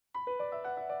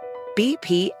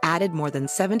BP added more than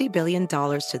 $70 billion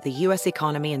to the U.S.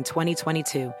 economy in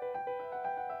 2022.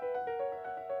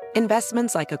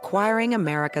 Investments like acquiring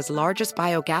America's largest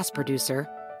biogas producer,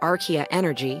 Archaea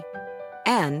Energy,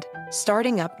 and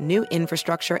starting up new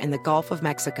infrastructure in the Gulf of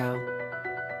Mexico.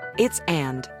 It's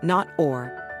and, not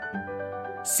or.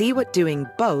 See what doing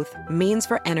both means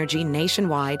for energy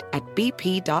nationwide at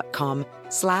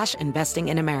bp.com/investing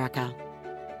in America.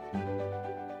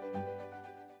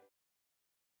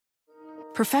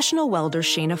 Professional welder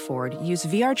Shayna Ford used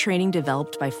VR training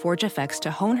developed by ForgeFX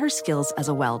to hone her skills as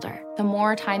a welder. The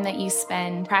more time that you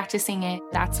spend practicing it,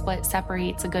 that's what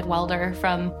separates a good welder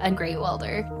from a great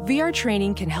welder. VR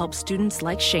training can help students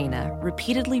like Shayna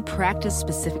repeatedly practice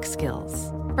specific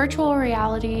skills. Virtual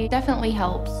reality definitely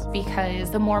helps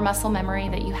because the more muscle memory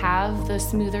that you have, the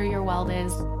smoother your weld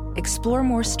is. Explore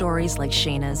more stories like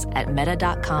Shayna's at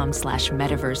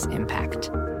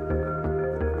meta.com/metaverseimpact.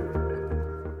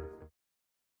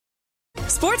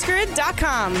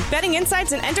 SportsGrid.com. Betting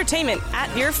insights and entertainment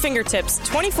at your fingertips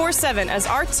 24/7 as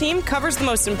our team covers the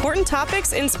most important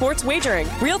topics in sports wagering.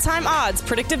 Real-time odds,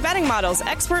 predictive betting models,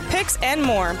 expert picks, and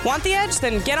more. Want the edge?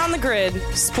 Then get on the grid.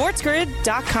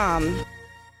 SportsGrid.com.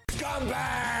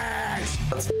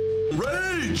 Scumbags!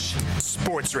 Rage!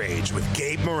 Sports Rage with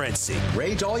Gabe Morency.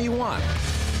 Rage all you want.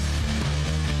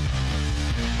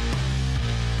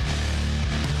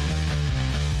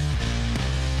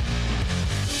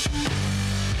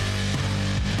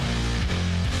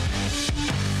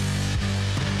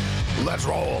 Let's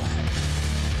roll.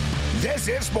 This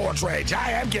is Sports Rage.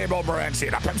 I am Gabe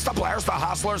Morency. The pimps, the players, the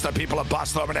hustlers, the people that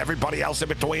bust them, and everybody else in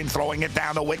between throwing it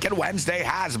down. The Wicked Wednesday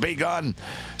has begun.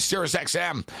 Sirius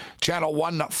XM, channel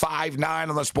 159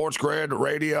 on the Sports Grid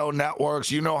radio networks.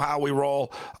 You know how we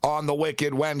roll on the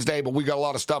Wicked Wednesday, but we got a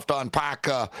lot of stuff to unpack.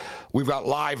 We've got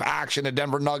live action, the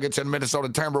Denver Nuggets and Minnesota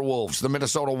Timberwolves, the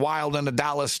Minnesota Wild and the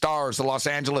Dallas Stars, the Los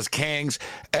Angeles Kings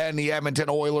and the Edmonton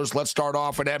Oilers. Let's start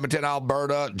off in Edmonton,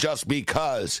 Alberta, just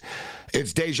because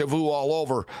it's deja vu all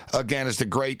over again, as the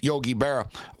great Yogi Berra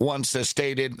once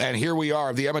stated. And here we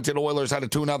are. The Edmonton Oilers had a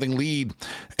 2-0 lead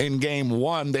in game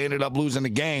one. They ended up losing the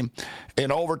game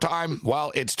in overtime.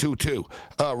 Well, it's 2-2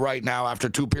 right now after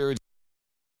two periods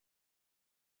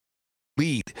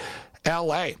lead.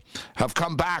 LA have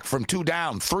come back from 2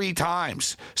 down 3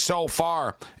 times so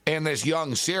far in this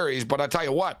young series. But I tell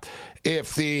you what,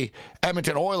 if the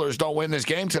Edmonton Oilers don't win this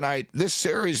game tonight, this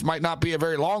series might not be a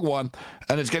very long one,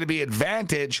 and it's going to be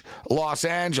advantage Los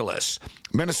Angeles.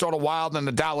 Minnesota Wild and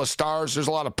the Dallas Stars, there's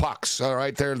a lot of pucks, all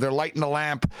right? They're lighting the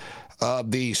lamp.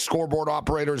 The scoreboard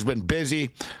operator has been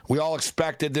busy. We all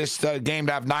expected this game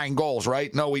to have 9 goals,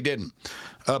 right? No, we didn't,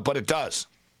 but it does.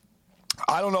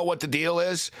 I don't know what the deal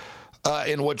is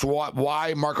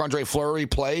why Marc-Andre Fleury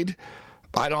played.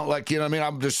 I don't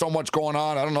there's so much going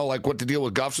on. I don't know what the deal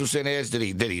with Gustafsson is. Did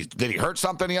he hurt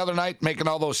something the other night making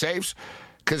all those saves?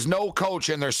 Because no coach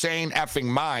in their sane effing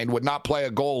mind would not play a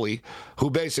goalie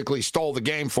who basically stole the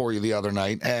game for you the other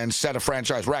night and set a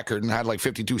franchise record and had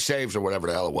 52 saves or whatever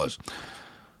the hell it was.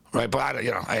 Right? But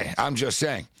I'm just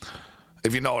saying,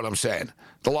 if you know what I'm saying.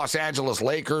 The Los Angeles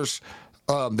Lakers,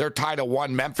 they're tied at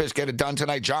 1. Memphis get it done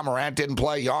tonight. John Morant didn't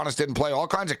play. Giannis didn't play. All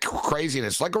kinds of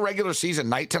craziness. Like a regular season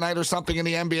night tonight or something in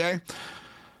the NBA.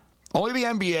 Only the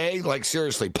NBA,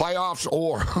 seriously, playoffs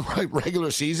or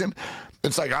regular season.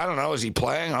 It's I don't know. Is he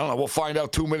playing? I don't know. We'll find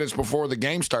out 2 minutes before the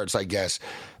game starts, I guess.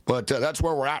 But that's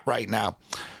where we're at right now.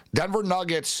 Denver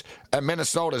Nuggets and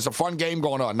Minnesota is a fun game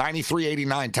going on.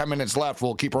 93-89, 10 minutes left.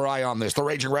 We'll keep our eye on this. The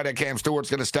Raging Redhead Cam Stewart's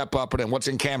going to step up. And then what's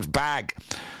in Cam's bag?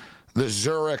 The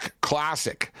Zurich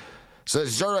Classic. So the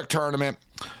Zurich tournament,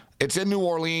 it's in New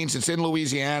Orleans, it's in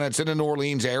Louisiana, it's in the New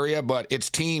Orleans area, but it's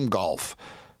team golf.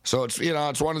 So it's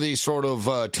it's one of these sort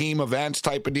of team events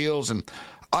type of deals, and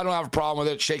I don't have a problem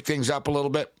with it. Shake things up a little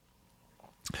bit.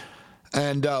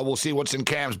 And we'll see what's in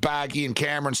Cam's bag. Ian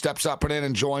Cameron steps up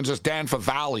and joins us. Dan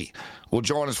Favale will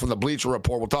join us from the Bleacher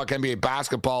Report. We'll talk NBA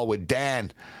basketball with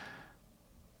Dan.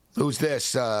 Who's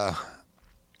this?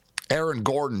 Aaron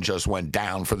Gordon just went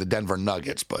down for the Denver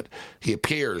Nuggets, but he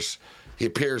appears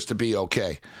to be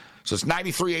okay. So it's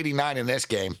 93-89 in this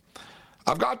game.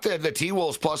 I've got the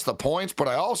T-Wolves plus the points, but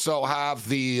I also have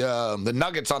the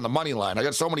Nuggets on the money line. I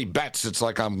got so many bets, it's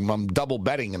like I'm double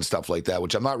betting and stuff like that,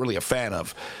 which I'm not really a fan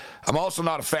of. I'm also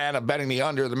not a fan of betting the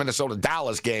under the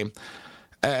Minnesota-Dallas game.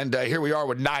 And here we are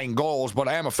with 9 goals, but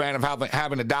I am a fan of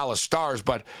having the Dallas Stars.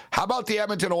 But how about the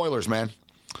Edmonton Oilers, man?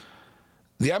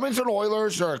 The Edmonton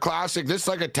Oilers are a classic. This is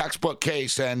like a textbook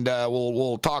case, and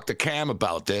we'll talk to Cam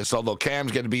about this, although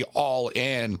Cam's going to be all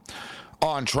in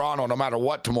on Toronto no matter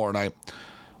what tomorrow night.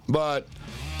 But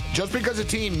Just because a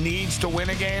team needs to win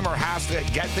a game or has to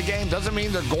get the game doesn't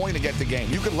mean they're going to get the game.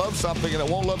 You can love something and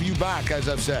it won't love you back, as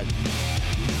I've said.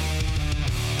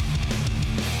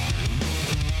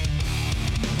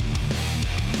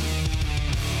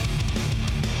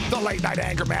 The late night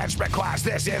anger management class.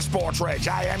 This is Sports Rage.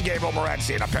 I am Gabe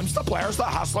Morency. The pimps, the players, the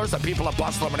hustlers, the people that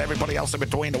bustle them, and everybody else in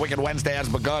between. The Wicked Wednesday has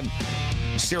begun.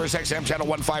 Sirius XM Channel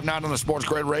 159 on the Sports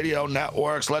Grid Radio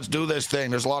Networks. Let's do this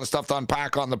thing. There's a lot of stuff to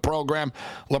unpack on the program.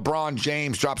 LeBron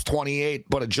James drops 28,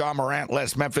 but a John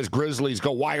Morant-less Memphis Grizzlies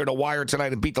go wire to wire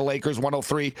tonight and beat the Lakers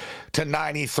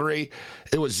 103-93.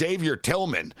 It was Xavier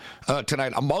Tillman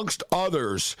tonight, amongst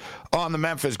others, on the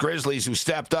Memphis Grizzlies who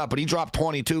stepped up, but he dropped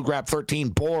 22, grabbed 13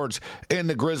 boards in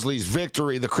the Grizzlies'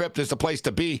 victory. The Crypt is the place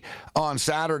to be on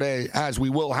Saturday, as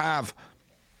we will have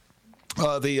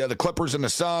the Clippers and the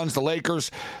Suns, the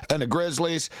Lakers and the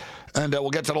Grizzlies, and we'll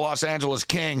get to the Los Angeles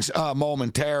Kings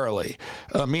momentarily.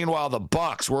 Meanwhile, the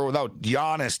Bucks were without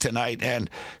Giannis tonight, and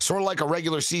sort of like a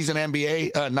regular season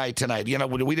NBA night tonight. You know,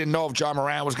 we didn't know if John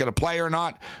Morant was going to play or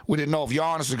not. We didn't know if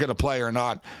Giannis was going to play or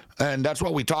not. And that's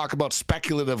what we talk about,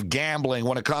 speculative gambling,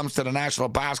 when it comes to the National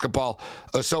Basketball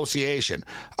Association.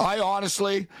 I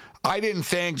didn't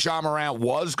think John Morant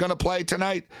was going to play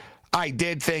tonight. I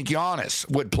did think Giannis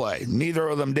would play. Neither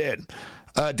of them did.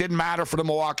 Didn't matter for the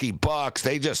Milwaukee Bucks.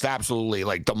 They just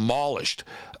absolutely demolished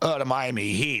the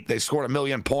Miami Heat. They scored 1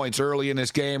 million points early in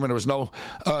this game, and there was no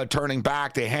turning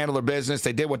back. They handled their business.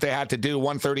 They did what they had to do.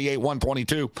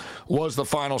 138-122 was the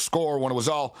final score when it was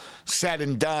all said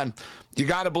and done. You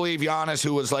got to believe Giannis,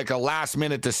 who was like a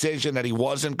last-minute decision that he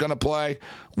wasn't going to play,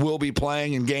 will be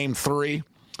playing in Game 3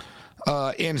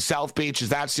 in South Beach, as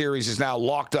that series is now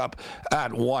locked up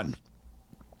at 1.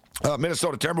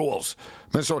 Minnesota Timberwolves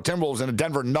and the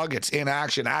Denver Nuggets in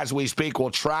action as we speak. We'll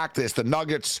track this. The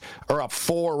Nuggets are up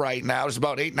 4 right now. There's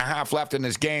about 8.5 left in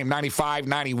this game,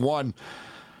 95-91.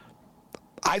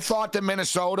 I thought that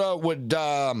Minnesota would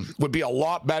be a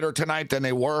lot better tonight than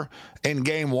they were in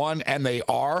Game 1, and they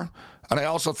are. And I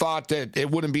also thought that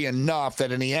it wouldn't be enough,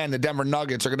 that in the end, the Denver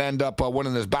Nuggets are going to end up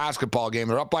winning this basketball game.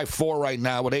 They're up by 4 right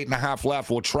now with 8.5 left.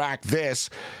 We'll track this.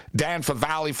 Dan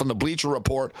Favale from the Bleacher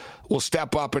Report will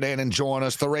step up and join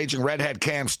us. The Raging Redhead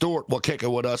Cam Stewart will kick it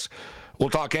with us. We'll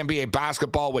talk NBA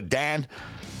basketball with Dan.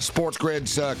 Sports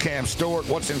Grid's Cam Stewart.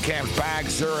 What's in Cam's bag?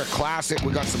 Zurich Classic.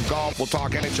 We got some golf. We'll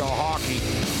talk NHL hockey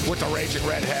with the Raging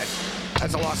Redhead.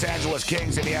 As the Los Angeles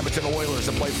Kings and the Edmonton Oilers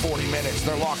have played 40 minutes.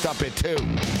 They're locked up at 2.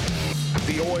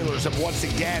 The Oilers have once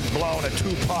again blown a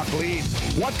 2-puck lead.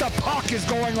 What the puck is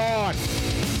going on?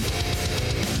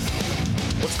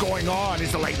 What's going on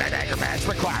is the late night anger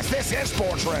management class. This is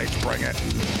Sports Rage. Bring it.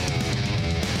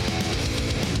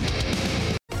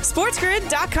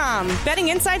 SportsGrid.com. Betting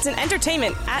insights and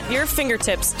entertainment at your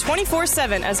fingertips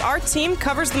 24/7 as our team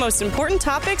covers the most important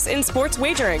topics in sports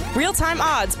wagering. Real-time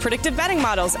odds, predictive betting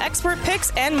models, expert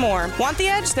picks, and more. Want the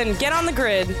edge? Then get on the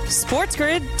grid.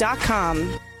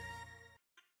 SportsGrid.com.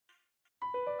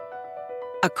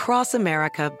 Across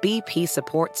America, BP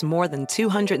supports more than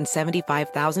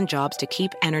 275,000 jobs to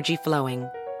keep energy flowing.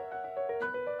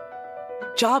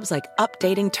 Jobs like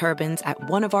updating turbines at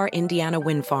one of our Indiana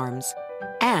wind farms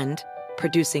and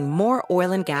producing more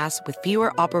oil and gas with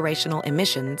fewer operational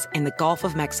emissions in the Gulf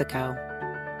of Mexico.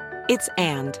 It's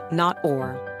and, not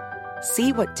or.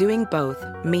 See what doing both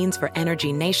means for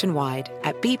energy nationwide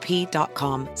at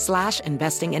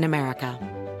bp.com/investing in America.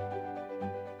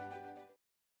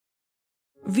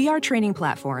 VR training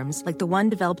platforms, like the one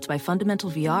developed by Fundamental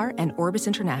VR and Orbis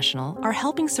International, are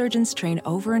helping surgeons train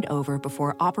over and over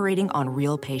before operating on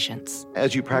real patients.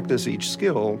 As you practice each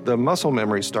skill, the muscle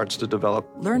memory starts to develop.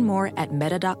 Learn more at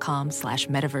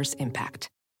meta.com/metaverse impact.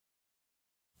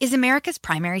 Is America's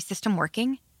primary system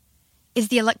working? Is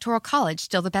the Electoral College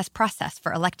still the best process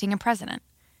for electing a president?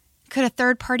 Could a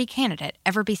third-party candidate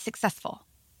ever be successful?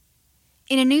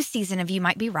 In a new season of You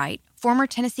Might Be Right, former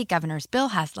Tennessee governors Bill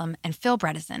Haslam and Phil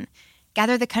Bredesen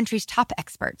gather the country's top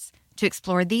experts to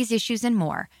explore these issues and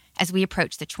more as we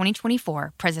approach the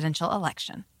 2024 presidential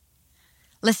election.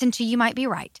 Listen to You Might Be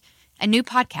Right, a new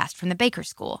podcast from the Baker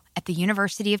School at the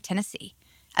University of Tennessee,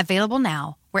 available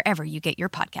now wherever you get your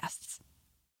podcasts.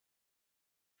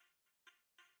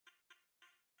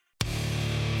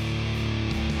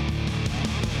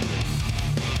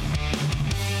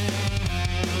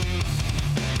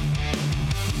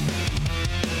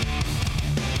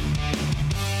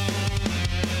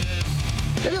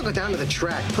 Maybe I'll go down to the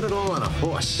track, put it all on a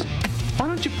horse. Why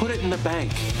don't you put it in the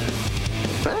bank?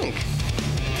 Bank?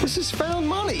 This is found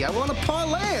money. I want to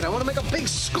parlay it. I want to make a big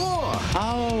score.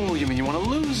 Oh, you mean you want to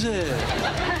lose it?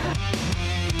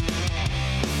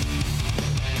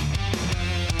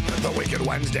 The Wicked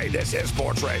Wednesday. This is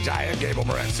Sports Rage. I am Gabe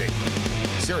Morency.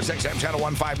 Sirius XM Channel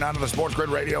 159 on the Sports Grid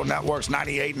Radio Networks,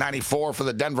 98-94 for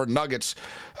the Denver Nuggets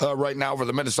right now over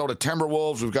the Minnesota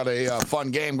Timberwolves. We've got a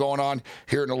fun game going on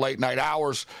here in the late night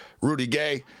hours. Rudy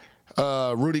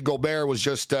Gobert was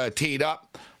just teed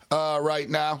up right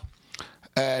now.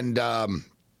 And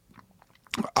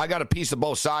I got a piece of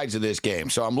both sides of this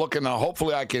game. So I'm looking,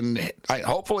 hopefully I can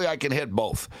hit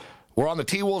both. We're on the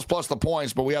T-Wolves plus the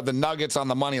points, but we have the Nuggets on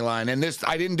the money line. And this,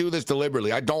 I didn't do this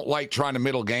deliberately. I don't like trying to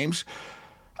middle games.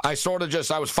 I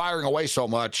was firing away so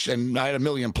much, and I had a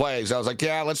million plays. I was like,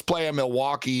 yeah, let's play a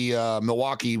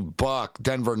Milwaukee Buck,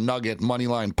 Denver Nugget money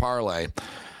line parlay.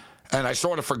 And I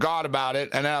sort of forgot about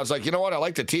it. And then I was like, you know what? I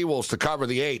like the T-Wolves to cover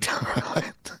the 8.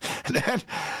 and then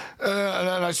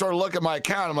I sort of look at my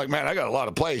account. I'm like, man, I got a lot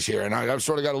of plays here. And I've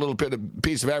sort of got a little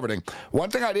piece of everything. One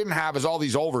thing I didn't have is all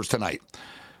these overs tonight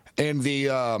in the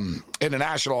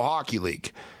National Hockey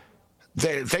League.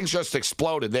 Things just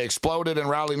exploded. They exploded in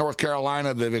Raleigh, North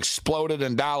Carolina. They've exploded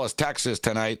in Dallas, Texas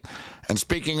tonight. And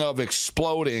speaking of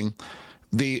exploding,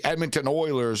 the Edmonton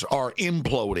Oilers are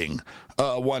imploding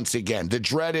once again. The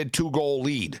dreaded 2-goal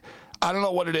lead. I don't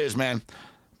know what it is, man.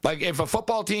 Like, if a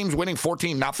football team's winning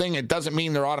 14-0, it doesn't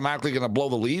mean they're automatically going to blow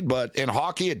the lead. But in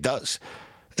hockey, it does.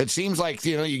 It seems like,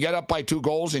 you get up by 2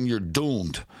 goals and you're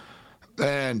doomed.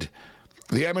 And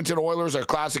the Edmonton Oilers are a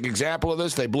classic example of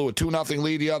this. They blew a 2-0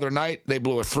 lead the other night. They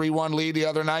blew a 3-1 lead the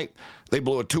other night. They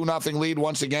blew a 2-0 lead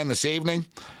once again this evening.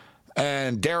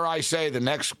 And dare I say, the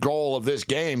next goal of this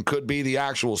game could be the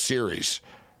actual series.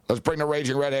 Let's bring the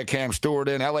Raging Redhead Cam Stewart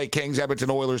in. LA Kings, Edmonton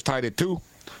Oilers tied at 2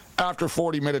 after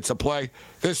 40 minutes of play.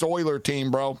 This Oiler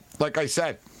team, bro, like I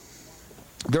said,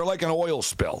 they're like an oil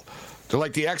spill. They're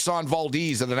like the Exxon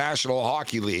Valdez of the National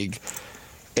Hockey League.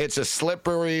 It's a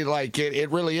slippery, it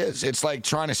really is. It's like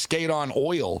trying to skate on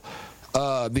oil,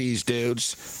 these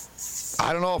dudes.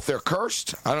 I don't know if they're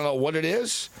cursed. I don't know what it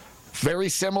is. Very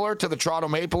similar to the Toronto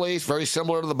Maple Leafs, very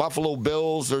similar to the Buffalo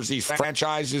Bills. There's these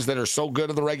franchises that are so good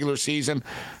in the regular season,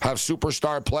 have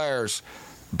superstar players,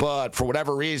 but for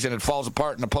whatever reason, it falls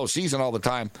apart in the postseason all the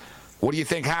time. What do you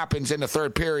think happens in the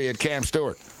third period, Cam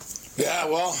Stewart? Yeah,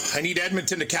 well, I need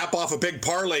Edmonton to cap off a big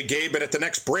parlay, Gabe, but at the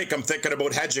next break, I'm thinking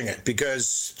about hedging it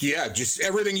because, just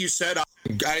everything you said,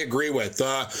 I agree with.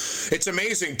 It's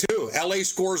amazing, too. LA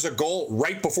scores a goal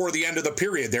right before the end of the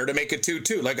period there to make it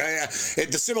 2-2.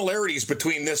 The similarities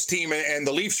between this team and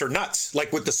the Leafs are nuts,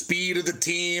 like with the speed of the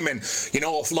team and,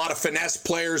 a lot of finesse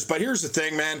players. But here's the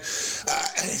thing, man.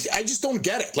 I just don't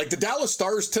get it. Like the Dallas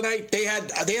Stars tonight, they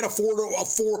had a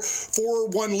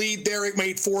 4-1 lead there. It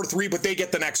made 4-3, but they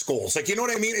get the next goals. You know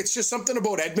what I mean? It's just something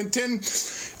about Edmonton.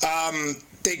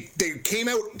 They came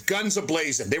out guns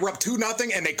a-blazing. They were up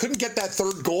 2-0, and they couldn't get that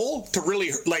third goal to really,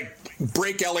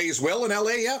 break LA's will. And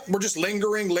LA, we're just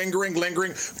lingering. They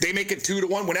make it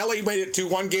 2-1. When LA made it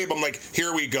 2-1, Gabe, I'm like,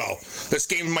 here we go. This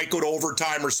game might go to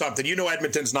overtime or something.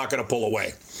 Edmonton's not going to pull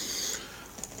away.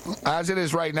 As it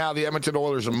is right now, the Edmonton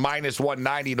Oilers are minus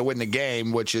 190 to win the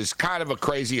game, which is kind of a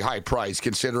crazy high price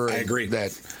considering I agree.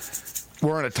 that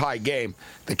we're in a tie game.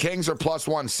 The Kings are plus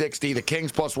 160. The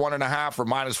Kings plus 1.5 or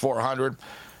minus 400.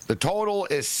 The total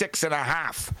is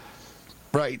 6.5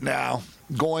 right now.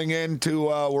 Going into,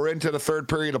 we're into the third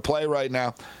period of play right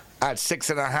now at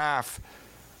 6.5.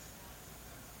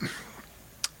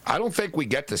 I don't think we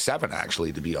get to 7,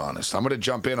 actually, to be honest. I'm going to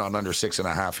jump in on under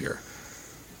 6.5 here.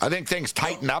 I think things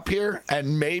tighten up here,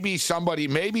 and maybe somebody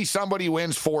wins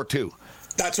 4-2.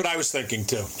 That's what I was thinking,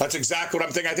 too. That's exactly what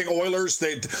I'm thinking. I think Oilers,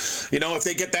 if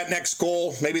they get that next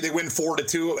goal, maybe they win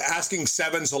 4-2. Asking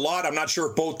 7's a lot. I'm not sure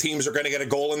if both teams are going to get a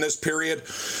goal in this period.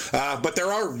 But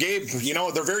there are, Gabe,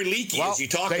 they're very leaky, as you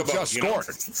talk about. They just scored.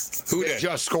 Who did? They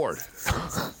just scored.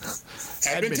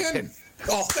 Edmonton?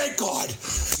 Oh, thank God.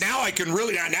 Now I can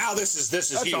really, now this is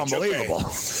That's huge. unbelievable.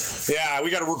 Okay. Yeah,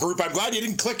 we got to regroup. I'm glad you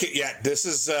didn't click it yet. This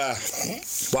is,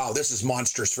 this is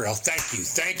monstrous for real. Thank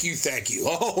you.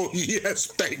 Oh, yes,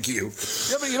 thank you.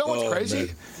 Yeah, but you know what's crazy?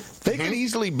 Man. They can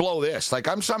easily blow this.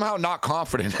 I'm somehow not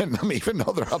confident in them, even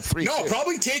though they're up 3-2. No,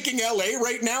 probably taking LA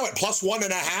right now at plus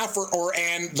 1.5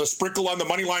 and the sprinkle on the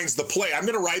money line's the play. I'm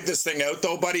going to ride this thing out,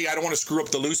 though, buddy. I don't want to screw up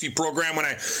the Lucy program when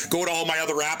I go to all my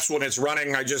other apps when it's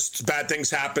running. Bad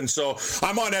things happen. So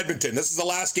I'm on Edmonton. This is the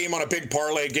last game on a big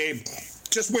parlay, Gabe.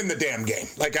 Just win the damn game.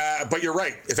 But you're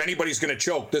right. If anybody's going to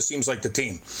choke, this seems like the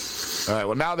team. All right.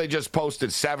 Well, now they just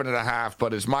posted 7.5,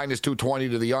 but it's minus 220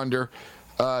 to the under.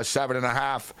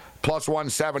 7.5 plus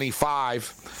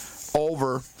 175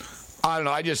 over. I don't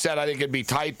know. I just said I think it'd be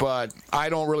tight, but I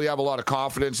don't really have a lot of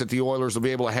confidence that the Oilers will be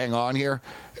able to hang on here.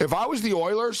 If I was the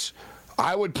Oilers,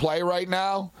 I would play right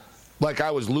now like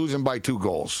I was losing by 2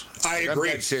 goals. I agree.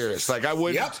 I'm dead serious. Like I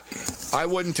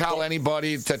wouldn't tell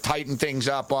anybody to tighten things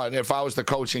up on if I was the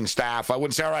coaching staff. I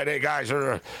wouldn't say, all right, hey guys,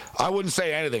 I wouldn't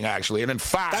say anything actually. And in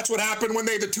fact, that's what happened when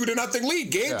they had the 2-0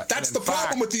 lead, Gabe. Yeah, that's the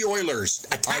problem with the Oilers.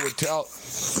 I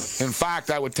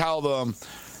would tell them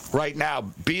right now,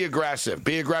 be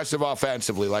aggressive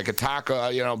offensively, like attack.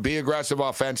 Be aggressive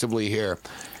offensively here.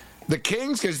 The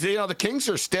Kings, because the Kings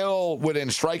are still within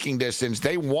striking distance.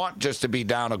 They want just to be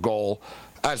down a goal.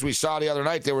 As we saw the other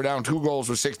night, they were down 2 goals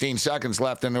with 16 seconds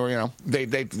left, and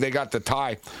they got the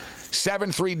tie.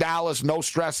 7-3 Dallas, no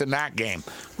stress in that game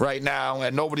right now,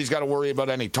 and nobody's got to worry about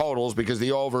any totals because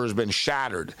the over has been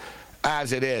shattered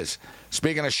as it is.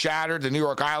 Speaking of shattered, the New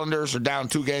York Islanders are down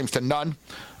 2-0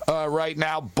 right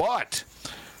now, but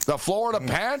the Florida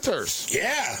Panthers.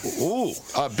 Yeah. Ooh,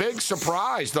 a big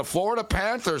surprise. The Florida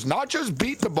Panthers not just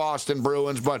beat the Boston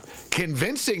Bruins, but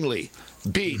convincingly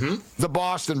beat the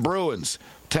Boston Bruins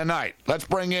tonight. Let's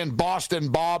bring in Boston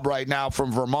Bob right now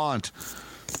from Vermont.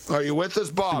 Are you with us,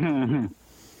 Bob?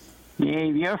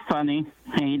 Gabe, you're funny.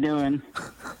 How you doing?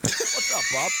 What's up,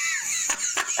 Bob?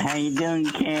 How you doing,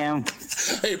 Cam?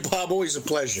 Hey, Bob, always a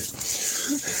pleasure.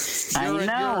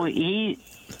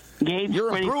 Gabe's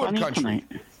you're pretty in Bruin funny country. tonight.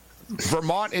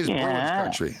 Vermont is Bruins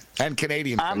country and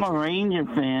Canadian country. I'm a Ranger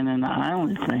fan and an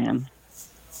Island fan.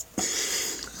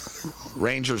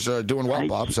 Rangers are doing well,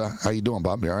 Bob. So how you doing,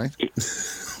 Bob? You all right?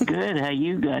 Good. How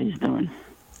you guys doing?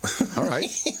 All right.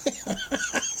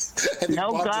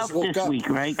 No golf this week,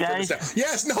 right, guys?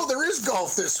 Yes, no, there is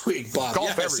golf this week, Bob.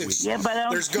 Golf every week. Yeah, but I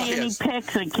don't see any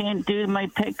picks. I can't do my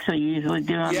picks. I usually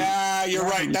do. Yeah, you're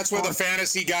right. That's where the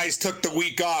fantasy guys took the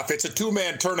week off. It's a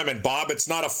 2-man tournament, Bob. It's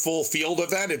not a full field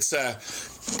event. It's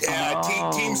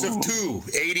teams of 2,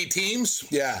 80 teams.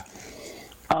 Yeah.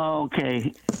 Oh,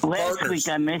 okay. Last week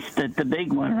I missed the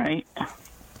big one, right?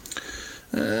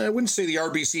 I wouldn't say the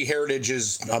RBC Heritage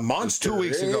is a monster. 2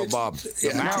 weeks ago, Bob.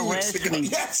 Yeah, 2 weeks ago.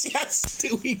 Yes,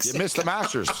 2 weeks ago. You missed the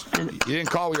Masters. You didn't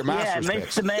call your Masters. Yeah, I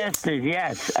missed the Masters.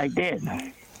 Yes, I did.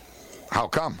 How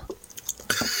come?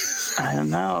 I don't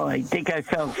know. I think I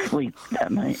fell asleep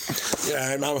that night.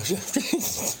 Yeah, I know.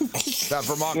 That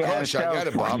Vermont Kush, I get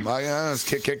it, Bob.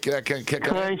 Kick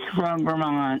Kush from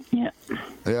Vermont, yeah.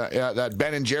 Yeah, that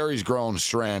Ben & Jerry's grown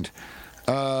strand.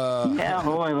 Yeah,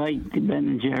 I like the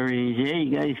Ben & Jerry's. Yeah,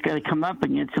 you guys got to come up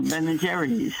and get some Ben &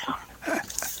 Jerry's.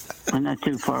 We're not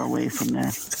too far away from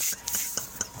there.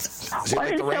 Why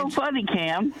is it so funny,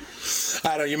 Cam?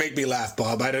 I don't. You make me laugh,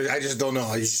 Bob. I just don't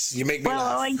know. You make me laugh. Well,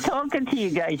 I like talking to you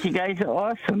guys. You guys are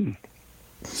awesome.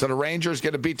 So the Rangers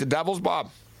get to beat the Devils,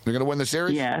 Bob? They're going to win the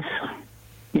series? Yes.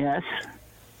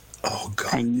 Oh,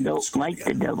 God. I don't like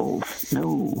the Devils.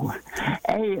 No.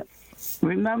 Hey,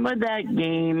 remember that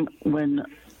game when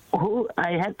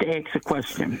I had to ask a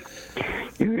question.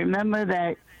 You remember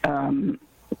that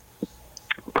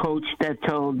coach that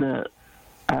told the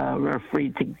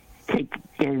referee to eat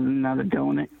another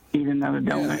donut?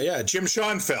 Yeah, Jim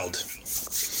Schoenfeld.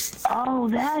 Oh,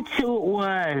 that's who it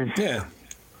was. Yeah.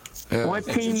 What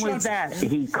team was that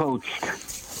he coached?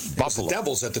 Buffalo. The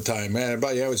Devils at the time, man.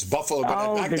 But yeah, it was Buffalo.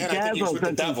 But back then I think he was with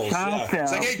the Devils. Yeah.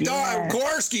 It's like, hey,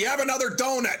 Kowarski, have another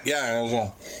donut. Yeah.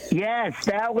 Yes,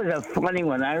 that was a funny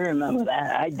one. I remember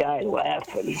that. I died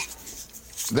laughing.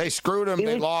 They screwed him.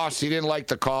 They lost. He didn't like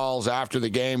the calls after the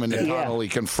game, and the tunnel. He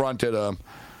confronted him.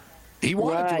 He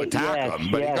wanted to attack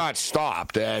him, but he got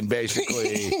stopped, and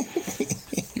basically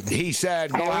he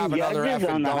said, "Go have another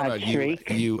effing donut,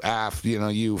 you F,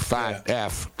 you fat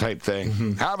F type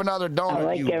thing. Have another donut, I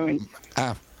like you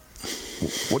F."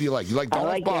 What do you like? You like donuts,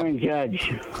 I like Bob? Aaron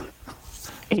Judge.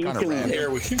 He's doing it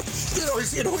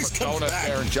always comes Donuts, back.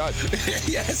 Aaron Judge.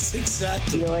 Yes,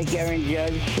 exactly. You like Aaron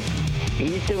Judge?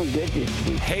 He's doing good this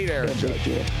week. Hate Aaron Judge.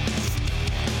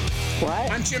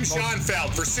 What? I'm Jim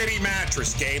Schoenfeld for City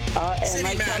Mattress, Gabe. Am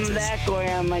I coming back or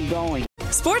am I going?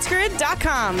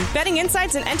 SportsGrid.com. Betting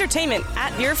insights and entertainment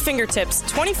at your fingertips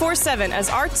 24/7 as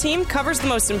our team covers the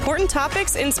most important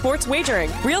topics in sports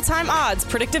wagering. Real-time odds,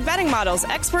 predictive betting models,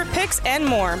 expert picks, and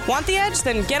more. Want the edge?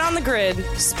 Then get on the grid.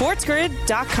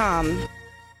 SportsGrid.com.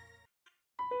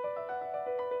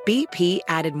 BP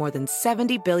added more than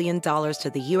 $70 billion to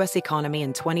the U.S. economy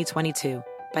in 2022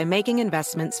 by making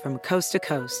investments from coast to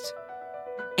coast.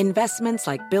 Investments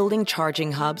like building charging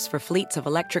hubs for fleets of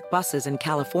electric buses in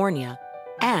California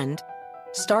and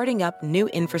starting up new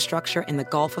infrastructure in the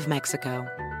Gulf of Mexico.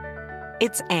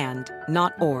 It's and,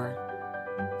 not or.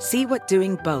 See what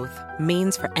doing both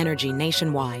means for energy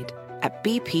nationwide at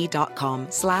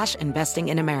bp.com/investing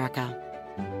in America.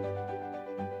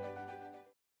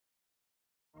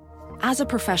 As a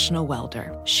professional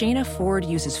welder, Shayna Ford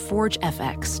uses Forge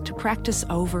FX to practice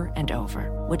over and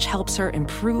over, which helps her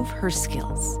improve her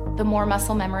skills. The more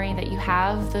muscle memory that you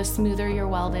have, the smoother your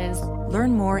weld is.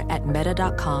 Learn more at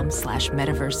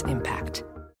meta.com/metaverseimpact.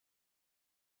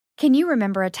 Can you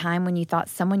remember a time when you thought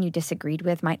someone you disagreed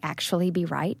with might actually be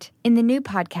right? In the new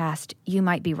podcast, You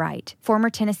Might Be Right, former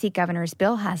Tennessee Governors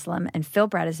Bill Haslam and Phil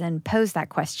Bredesen pose that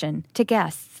question to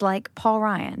guests like Paul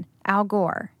Ryan, Al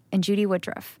Gore, and Judy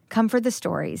Woodruff. Come for the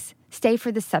stories, stay for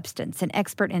the substance and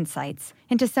expert insights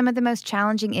into some of the most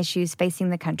challenging issues facing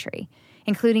the country,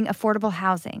 including affordable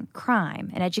housing,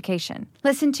 crime, and education.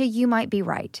 Listen to You Might Be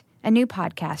Right, a new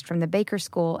podcast from the Baker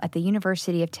School at the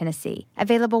University of Tennessee,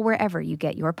 available wherever you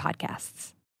get your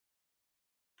podcasts.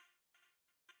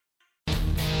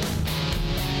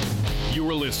 You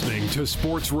are listening to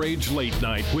Sports Rage Late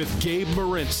Night with Gabe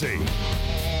Morency.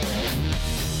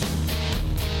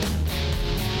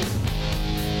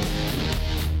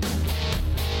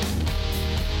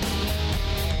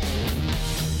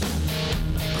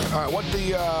 All right, what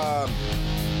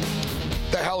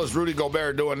the hell is Rudy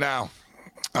Gobert doing now?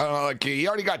 I don't know. Like he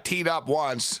already got teed up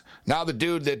once. Now the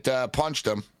dude that punched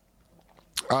him.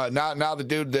 Now the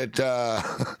dude that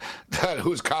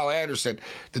who's Kyle Anderson,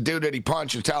 the dude that he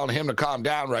punched, is telling him to calm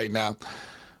down right now.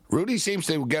 Rudy seems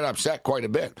to get upset quite a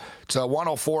bit. It's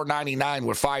 104.99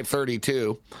 with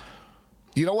 5:32.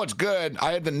 You know what's good?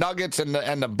 I had the Nuggets and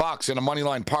the Bucks in a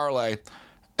moneyline parlay.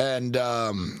 And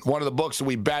one of the books that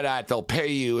we bet at, they'll pay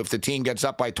you if the team gets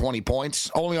up by 20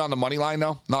 points. Only on the money line,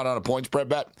 though, not on a point spread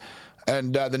bet.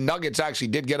 And the Nuggets actually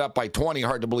did get up by 20.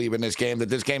 Hard to believe in this game that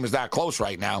this game is that close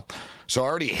right now. So I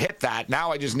already hit that.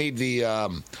 Now I just need the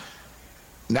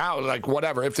now, like,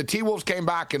 whatever. If the T-Wolves came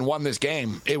back and won this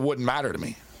game, it wouldn't matter to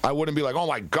me. I wouldn't be like, oh,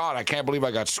 my God, I can't believe I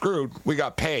got screwed. We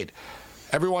got paid.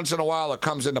 Every once in a while, it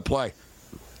comes into play.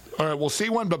 All right, we'll see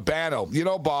when Bobano. You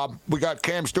know, Bob, we got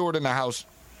Cam Stewart in the house.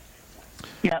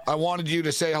 Yeah. I wanted you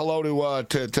to say hello to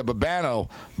Bobano,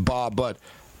 Bob, but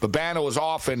Bobano is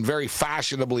often very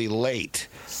fashionably late.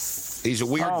 He's a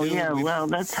weird dude. Oh, yeah, well,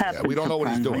 that's happened. We don't know what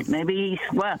he's doing. Maybe he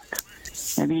slept.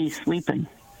 Maybe he's sleeping.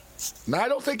 No, I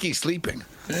don't think he's sleeping.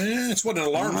 That's what an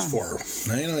alarm's for.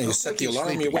 You know, you set the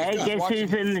alarm, you wake up. Hey, guess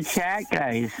who's in the chat,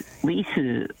 guys?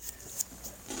 Lisa.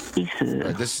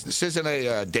 This isn't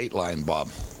a Dateline,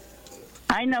 Bob.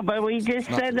 I know, but we just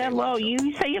said hello. You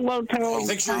say hello to him.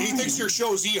 He thinks your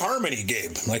show's eHarmony,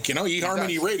 Gabe. Like, you know,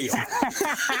 eHarmony Radio.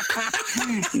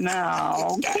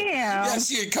 No, Cam.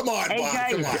 Yes, come on, hey, Bob.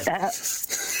 Guys, come on.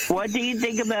 What do you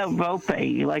think about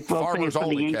Volpe? You like Volpe for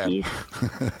the Yankees?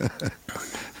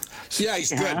 Yeah,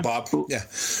 he's good, Bob. Yeah.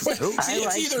 Wait, it's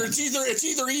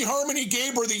either eHarmony,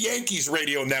 Gabe, or the Yankees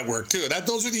radio network too.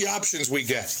 Those are the options we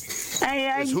get. Hey,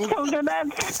 I'm talking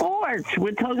about sports.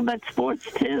 We're talking about sports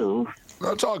too.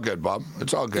 No, it's all good, Bob.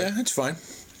 It's all good. Yeah, it's fine.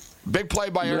 Big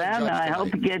play by Aaron Judge I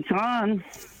hope he gets on.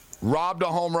 Robbed a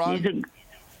home run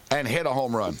and hit a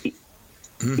home run.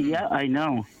 Yeah, I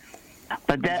know.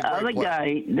 But that other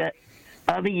guy, that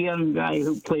other young guy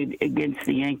who played against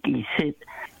the Yankees, hit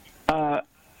a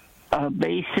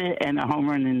base hit and a home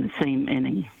run in the same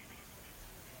inning.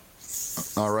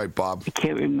 All right, Bob. I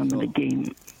can't remember the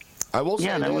game. I will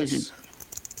say this.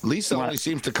 Lisa only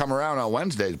seems to come around on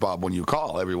Wednesdays, Bob, when you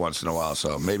call every once in a while,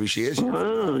 so maybe she is.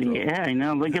 Oh, yeah, I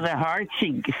know. Look at the heart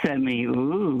she sent me.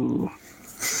 Ooh. I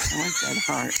like that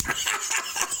heart.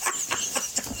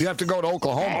 You have to go to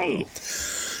Oklahoma. Hey.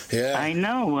 Yeah. I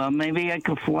know. Well, maybe I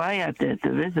could fly out there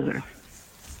to visit her.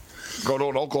 Go to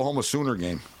an Oklahoma Sooner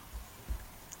game.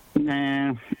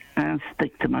 Nah, I'll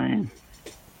stick to my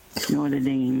Notre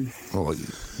Dame.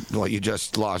 Well, you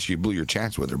just lost. You blew your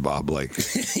chance with her, Bob. Like,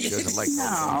 she doesn't like.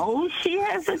 No, she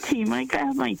has a team. I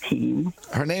got my team.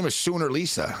 Her name is Sooner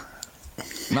Lisa,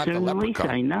 not the Sooner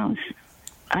leprechaun. Lisa,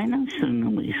 I know Sooner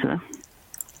Lisa.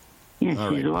 Yeah,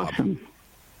 All she's right, awesome.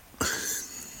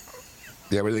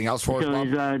 You have anything else for us,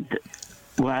 Bob?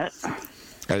 What?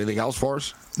 Anything else for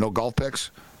us? No golf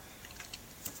picks?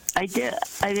 I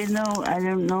didn't know. I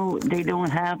don't know. They don't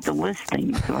have the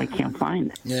listing, so I can't find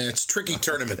it. Yeah, it's a tricky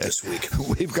tournament this week.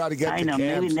 We've got to get. I know.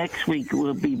 Maybe next week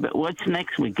will be. But what's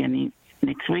next week?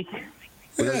 Next week?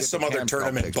 Yeah, some other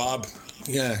tournament, Bob.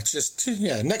 Yeah, next week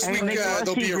Mick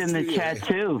there'll be in the chat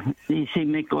too. You see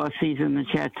Mick Lossie's in the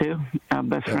chat too. Our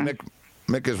best friend.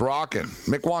 Mick is rocking.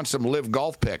 Mick wants some Live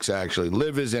golf picks. Actually,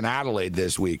 Live is in Adelaide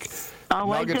this week.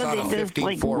 Oh, Nuggets I thought he does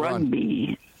like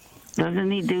rugby.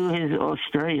 Doesn't he do his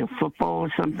Australia football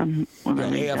or something?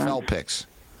 Yeah, AFL picks.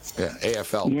 Yeah,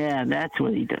 AFL. Yeah, that's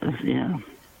what he does. Yeah.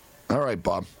 All right,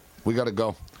 Bob. We got to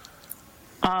go.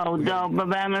 Oh, no,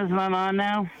 Bobano's not on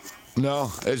now?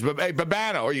 No. Hey,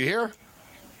 Bobano, are you here?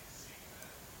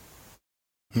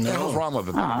 What the hell's wrong with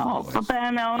it? Oh,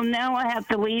 Bobano, now I have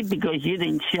to leave because you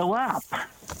didn't show up.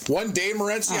 One day,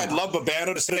 Morency, I'd love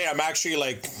Bobano to say I'm actually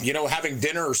having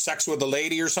dinner or sex with a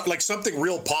lady or something, like something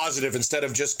real positive instead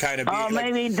of just kind of being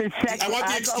maybe the second. I want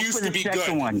the excuse to be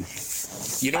good. One.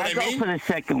 You know what I mean? I go for the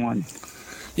second one.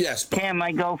 Yes, Bob. Cam,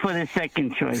 I go for the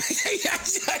second choice.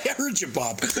 Yes, I heard you,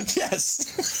 Bob.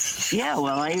 Yes. Yeah,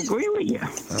 well, I agree with you.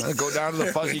 Go down to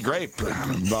the fuzzy grape,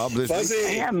 Bob.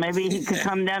 Fuzzy. Yeah, maybe he could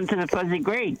come down to the fuzzy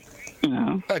grape. You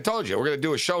know. I told you, we're going to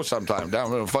do a show sometime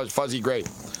down to the fuzzy grape.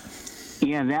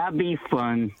 Yeah, that'd be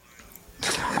fun.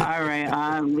 All right,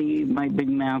 I'll leave. My big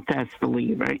mouth has to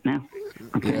leave right now.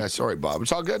 Okay. Yeah, sorry, Bob.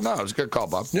 It's all good. No, it's a good call,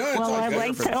 Bob. Yeah, well, I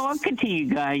like talking to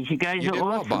you guys. You guys are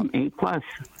awesome. A+.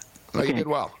 No, you did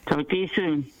well. Talk to you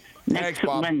soon. Next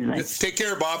Wednesday. Take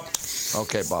care, Bob.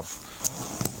 Okay, Bob.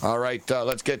 All right,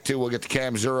 we'll get to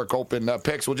Cam Zurich Open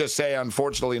picks. We'll just say,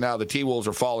 unfortunately, now the T-Wolves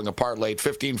are falling apart late.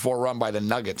 15-4 run by the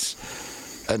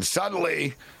Nuggets. And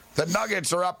suddenly, the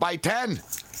Nuggets are up by 10.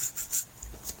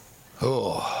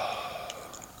 Oh.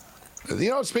 You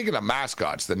know, speaking of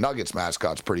mascots, the Nuggets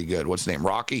mascot's pretty good. What's his name,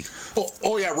 Rocky?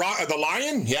 Oh yeah, the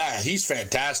Lion? Yeah, he's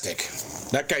fantastic.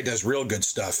 That guy does real good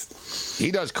stuff.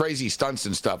 He does crazy stunts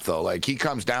and stuff, though. Like, he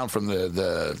comes down from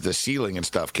the ceiling and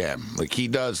stuff, Cam. Like, he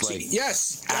does, like...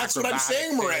 Yes, that's what I'm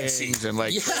saying, Morency. And,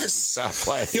 like, yes. Stuff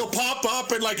like... He'll pop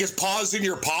up and, like, his paws in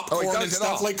your popcorn and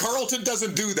stuff. Like, Carlton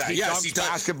doesn't do that. He dunks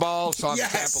basketballs on the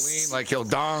trampoline. Like, he'll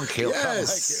dunk. He'll come,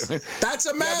 like, that's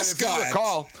a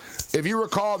mascot. If you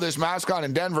recall this mascot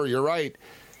in Denver, you're right.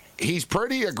 He's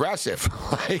pretty aggressive.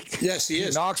 Like, yes, he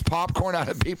is. He knocks popcorn out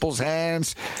of people's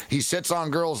hands. He sits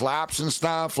on girls' laps and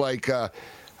stuff. Like, I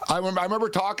remember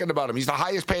talking about him. He's the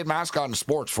highest paid mascot in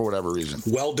sports for whatever reason.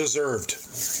 Well deserved.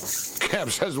 Cam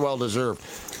says well deserved.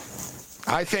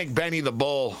 I think Benny the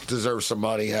Bull deserves some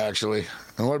money, actually.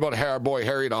 And what about our boy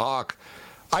Harry the Hawk?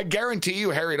 I guarantee you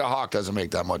Harry the Hawk doesn't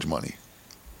make that much money.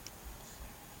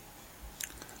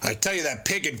 I tell you, that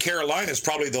pig in Carolina is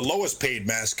probably the lowest paid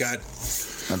mascot.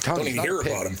 I'm telling you, don't even hear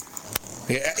about him.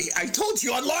 Yeah, I told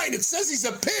you online, it says he's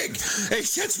a pig.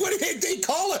 That's what they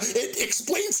call it. It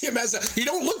explains him as a... He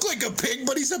don't look like a pig,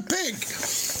 but he's a pig.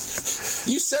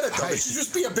 You said it, though. It should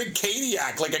just be a big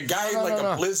Cadillac, like a guy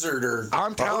a Blizzard or...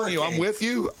 I'm telling you, I'm with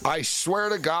you. I swear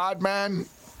to God, man...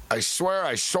 I swear,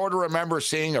 I sort of remember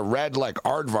seeing a red, like,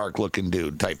 aardvark-looking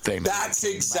dude type thing. That's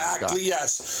exactly,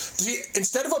 yes. See,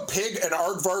 instead of a pig, an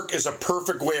aardvark is a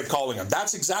perfect way of calling him.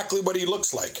 That's exactly what he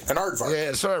looks like, an aardvark. Yeah,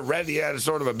 it's sort of red. He had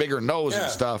sort of a bigger nose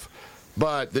and stuff.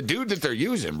 But the dude that they're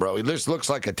using, bro, he just looks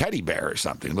like a teddy bear or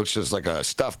something. He looks just like a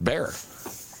stuffed bear.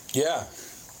 Yeah.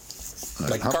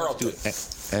 Like Carlton.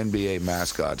 NBA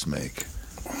mascots make?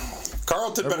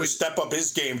 Carlton better step up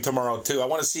his game tomorrow, too. I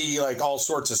want to see, like, all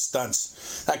sorts of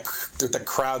stunts. The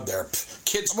crowd there.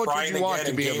 Kids crying again want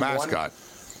to be a mascot?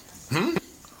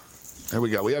 There we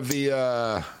go. We have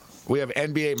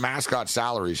NBA mascot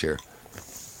salaries here.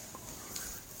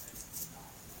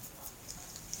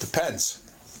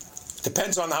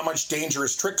 Depends on how much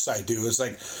dangerous tricks I do. It's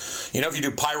like, you know, if you do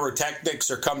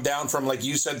pyrotechnics or come down from, like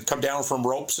you said, come down from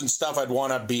ropes and stuff, I'd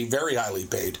want to be very highly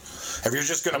paid. If you're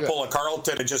just going to pull a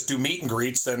Carlton and just do meet and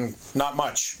greets, then not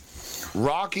much.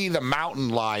 Rocky the Mountain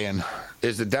Lion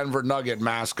is the Denver Nugget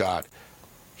mascot.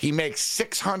 He makes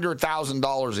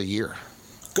 $600,000 a year.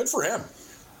 Good for him.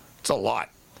 It's a lot.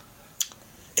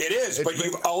 It is, but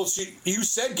you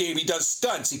said, Gabe, he does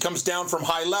stunts. He comes down from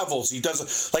high levels. He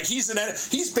does, like, he's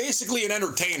basically an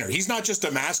entertainer. He's not just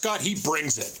a mascot. He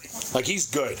brings it. Like, he's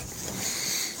good.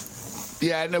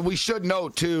 Yeah, and we should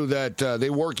note, too, that they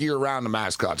work year-round, the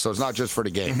mascots, so it's not just for the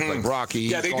game. Like Rocky,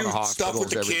 they do stuff with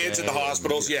the kids in the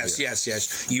hospitals.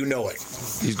 Yes. You know it.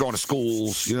 He's going to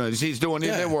schools. You know, he's doing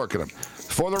they're working him.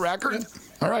 For the record,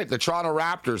 all right, the Toronto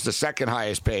Raptors, the second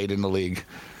highest paid in the league.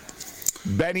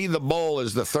 Benny the Bull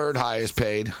is the third highest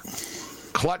paid.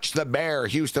 Clutch the Bear,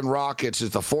 Houston Rockets,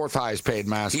 is the fourth highest paid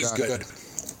mascot. He's good.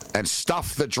 And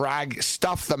Stuff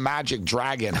the Magic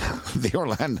Dragon. The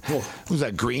Orlando. Who's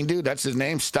that green dude? That's his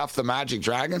name? Stuff the Magic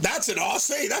Dragon? That's an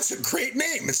awesome. That's a great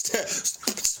name.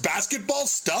 It's basketball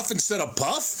stuff instead of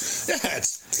puff. Yeah,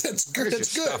 that's good.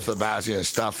 That's good. Stuff the basket.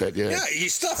 Stuff it. Yeah, you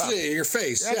stuff it in your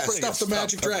face. Yeah, Stuff the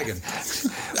Magic Dragon.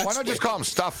 Why not just call him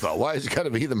Stuff, though? Why is it got to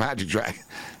be the Magic Dragon?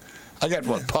 I got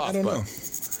one puff. I don't know.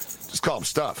 Just call him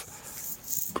Stuff.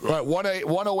 All right,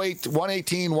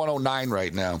 118, 109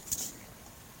 right now.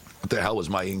 What the hell was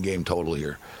my in-game total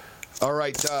here? All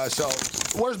right, so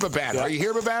where's Bobano? Are you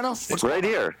here, Bobano? Right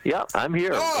here. Yep, I'm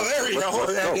here. Oh, there you go.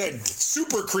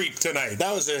 Super creep tonight.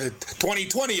 That was a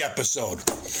 2020 episode.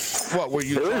 What were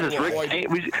you?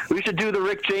 We should do the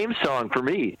Rick James song for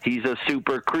me. He's a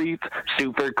super creep,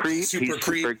 super creep. Super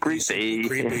creep. Super creepy. Super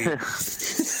creepy.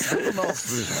 I don't know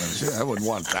if I wouldn't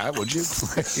want that, would you?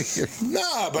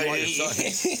 No, but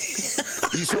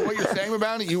so what you're saying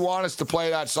about it? You want us to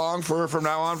play that song from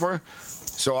now on for?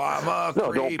 So I'm a creep.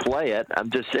 No, don't play it.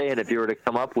 I'm just saying, if you were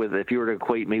to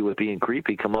equate me with being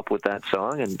creepy, come up with that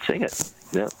song and sing it.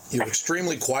 Yeah. You're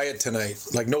extremely quiet tonight.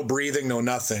 Like no breathing, no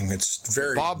nothing. It's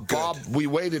very good. We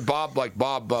waited. Bob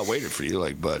waited for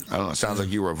you. But I don't know. It sounds like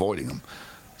you were avoiding him.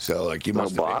 So you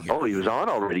must have been here. Oh, he was on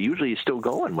already. Usually he's still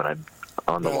going when I'm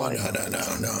on the line. No.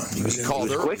 He was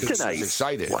quick tonight. He was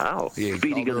excited. Wow.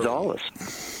 Speedy Gonzalez.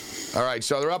 All right.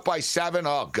 So they're up by 7.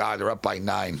 Oh God, they're up by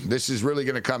 9. This is really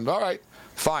going to come. All right.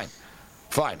 Fine.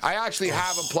 I actually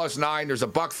have them +9. There's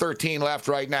 $1.13 left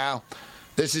right now.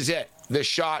 This is it. This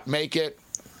shot, make it.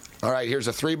 All right, here's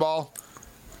a 3-ball.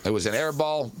 It was an air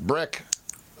ball, brick.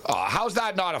 Oh, how's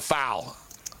that not a foul?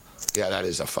 Yeah, that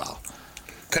is a foul.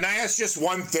 Can I ask just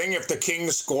one thing? If the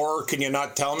Kings score, can you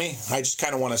not tell me? I just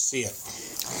kind of want to see it.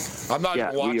 I'm not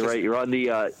even watching. You're right. You're on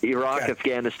the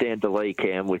Iraq-Afghanistan delay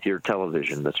cam with your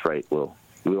television. That's right. We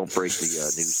won't break the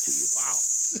news to you. Wow.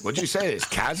 What'd you say? It's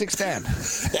Kazakhstan?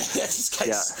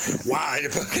 Wow.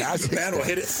 Bobano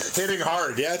hitting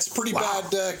hard. Yeah, it's pretty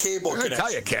bad cable connection. I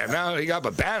tell you, Cam, now you got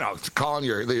Bobano calling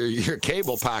your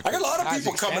cable package. I got a lot of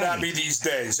people coming at me these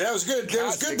days. That was good. That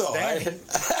was good, though. I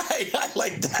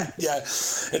like that. Yeah,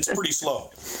 it's pretty slow.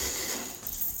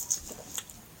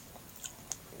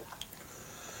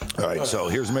 All right, so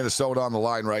here's Minnesota on the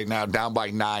line right now, down by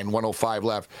 9, 1:05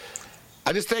 left.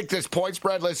 I just think this point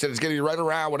spread, listen, it's going to be right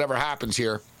around whatever happens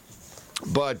here.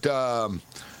 But I'm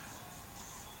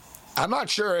not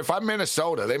sure if I'm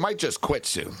Minnesota. They might just quit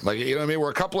soon. You know what I mean? We're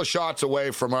a couple of shots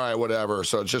away from, all right, whatever.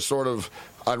 So it's just sort of,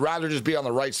 I'd rather just be on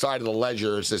the right side of the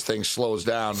ledger as this thing slows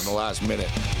down in the last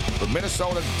minute. But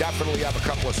Minnesota definitely have a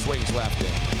couple of swings left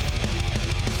in.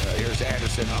 Here's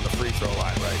Anderson on the free throw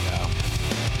line right now.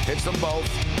 Hits them both.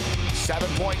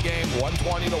 7-point game,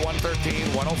 120 to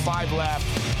 113, 105 left.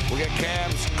 We get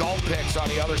Cam's golf picks on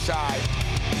the other side.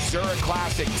 Zurich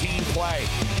Classic team play.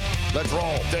 Let's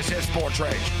roll. This is Sports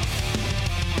Rage.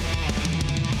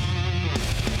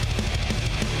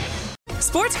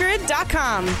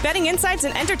 SportsGrid.com. Betting insights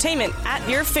and entertainment at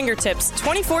your fingertips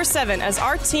 24/7 as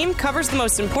our team covers the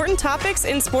most important topics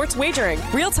in sports wagering.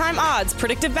 Real-time odds,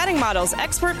 predictive betting models,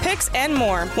 expert picks, and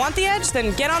more. Want the edge?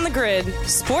 Then get on the grid.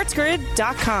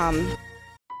 SportsGrid.com.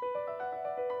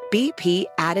 BP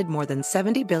added more than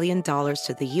 $70 billion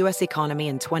to the U.S. economy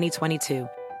in 2022.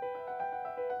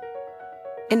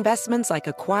 Investments like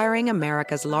acquiring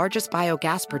America's largest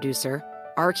biogas producer,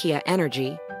 Archaea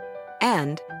Energy,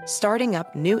 and starting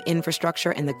up new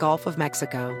infrastructure in the Gulf of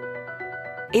Mexico.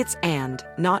 It's and,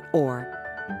 not or.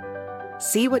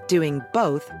 See what doing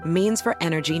both means for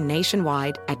energy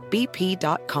nationwide at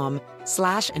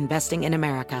bp.com/investing in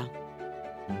America.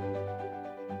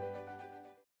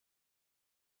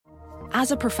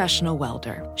 As a professional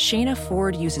welder, Shayna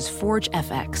Ford uses Forge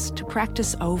FX to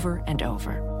practice over and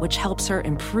over, which helps her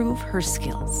improve her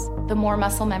skills. The more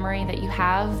muscle memory that you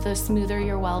have, the smoother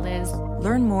your weld is.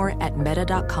 Learn more at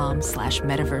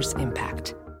meta.com/metaverse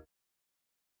impact.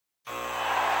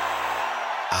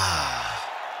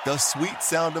 The sweet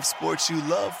sound of sports you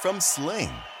love from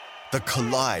Sling. The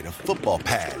collide of football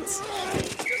pads.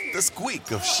 The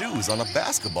squeak of shoes on a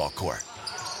basketball court.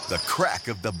 The crack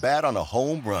of the bat on a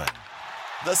home run.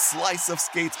 The slice of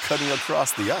skates cutting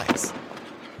across the ice.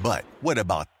 But what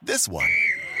about this one?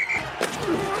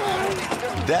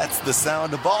 That's the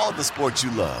sound of all the sports you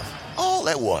love, all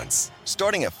at once.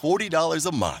 Starting at $40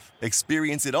 a month.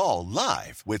 Experience it all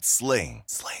live with Sling.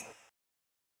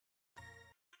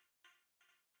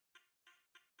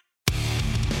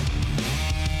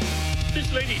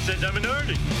 This lady says I'm an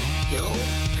artist. You?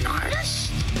 An artist?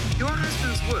 Your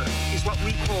husband's work is what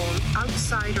we call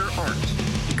outsider art.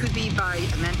 It could be by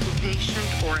a mental patient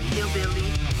or a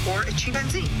hillbilly or a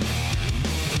chimpanzee.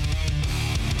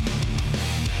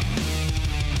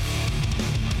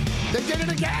 They did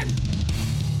it again!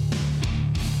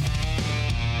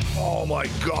 Oh my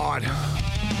God.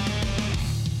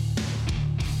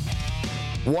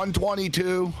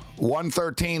 122,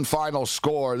 113 final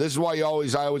score. This is why I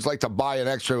always like to buy an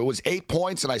extra. It was 8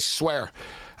 points, and I swear,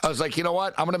 I was like, you know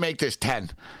what? I'm going to make this 10.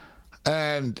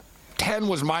 And 10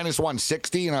 was minus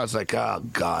 160, and I was like, oh,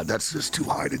 God, that's just too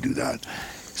high to do that.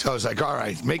 So I was like, all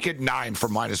right, make it 9 for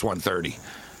minus 130.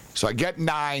 So I get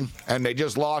 9, and they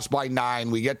just lost by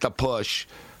 9. We get the push.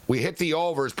 We hit the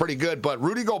over. It's pretty good, but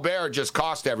Rudy Gobert just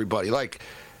cost everybody. Like,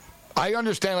 I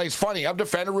understand. Like, it's funny. I've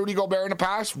defended Rudy Gobert in the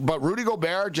past, but Rudy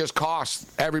Gobert just cost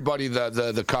everybody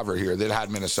the cover here that had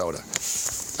Minnesota.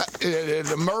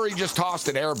 Murray just tossed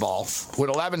an air ball with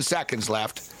 11 seconds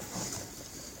left.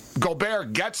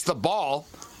 Gobert gets the ball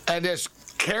and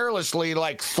just carelessly,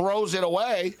 like, throws it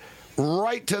away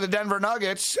right to the Denver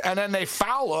Nuggets, and then they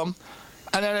foul him,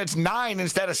 and then it's 9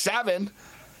 instead of 7.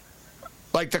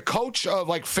 Like, the coach of,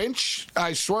 like, Finch,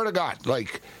 I swear to God,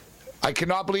 like, I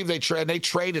cannot believe they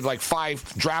traded like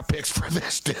 5 draft picks for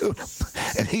this dude.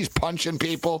 And he's punching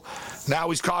people. Now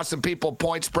he's costing people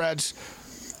point spreads.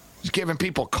 He's giving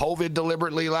people COVID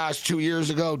deliberately 2 years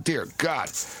ago. Dear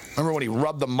God. Remember when he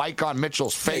rubbed the mic on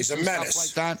Mitchell's face He's a and menace.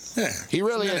 stuff like that? Yeah, He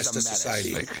really menace is a to menace.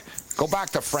 society. Like, go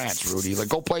back to France, Rudy. Like,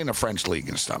 go play in the French league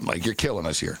and stuff. Like, you're killing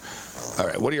us here. All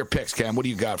right, what are your picks, Cam? What do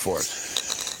you got for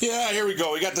us? Yeah, here we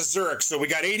go. We got the Zurich. So we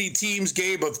got 80 teams,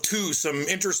 Gabe, of 2. Some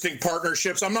interesting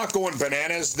partnerships. I'm not going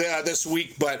bananas this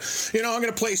week, but, I'm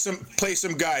going to play some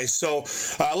guys. So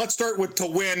let's start with to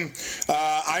win.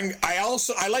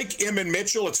 I like him and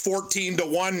Mitchell. It's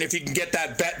 14-1 if you can get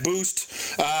that bet boost.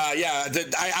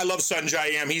 I love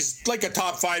Sanjay M. He's like a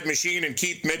top 5 machine, and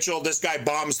Keith Mitchell, this guy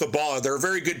bombs the ball. They're a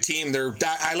very good team.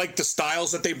 I like the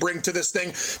styles that they bring to this thing.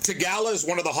 Tagala is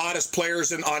one of the hottest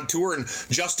players on tour, and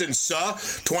Justin Suh,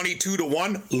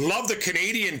 22-1. Love the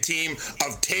Canadian team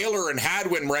of Taylor and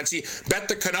Hadwin, Morency. Bet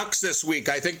the Canucks this week.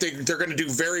 I think they're going to do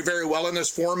very, very well in this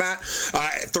format.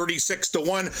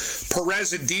 36-1.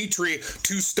 Perez and Dietrich,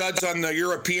 2 studs on the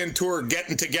European tour,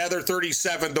 getting together,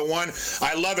 37-1.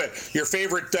 I love it. Your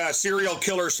favorite serial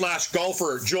killer /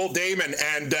 golfer, Joel Damon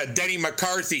and Denny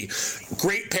McCarthy.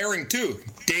 Great pairing, too.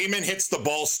 Damon hits the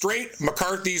ball straight.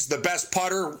 McCarthy's the best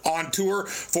putter on tour,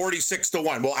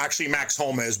 46-1. Well, actually, Max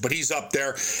Homa is, but he's up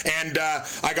there. And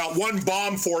I got one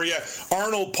bomb for you.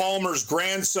 Arnold Palmer's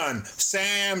grandson,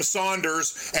 Sam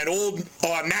Saunders, and old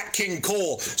Nat King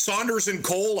Cole. Saunders and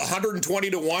Cole,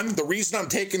 120-1. The reason I'm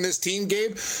taking this team,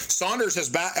 Gabe, Saunders has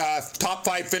top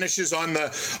 5 finishes on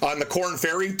the Corn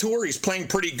Ferry Tour. He's playing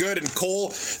pretty good. And Cole,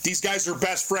 these guys are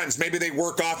best friends. Maybe they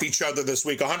work off each other this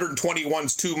week.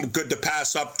 121's too good to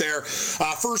pass up there.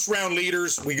 First round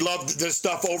leaders, we love this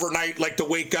stuff overnight. Like to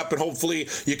wake up and hopefully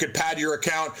you could pad your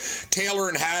account. Taylor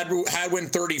and Hadwin,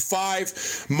 35.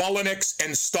 Mullenix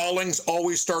and Stallings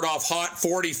always start off hot,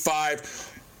 45.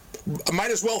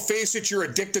 Might as well face it, you're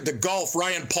addicted to golf.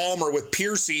 Ryan Palmer with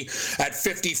Piercy at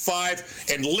 55.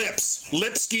 And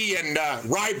Lipsky and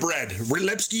Rye Bread.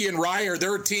 Lipsky and Rye are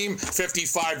their team,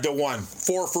 55-1.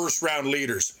 4 first round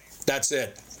leaders. That's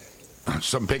it.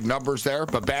 Some big numbers there.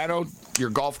 Bobano,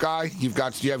 your golf guy. You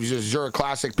have your Zurich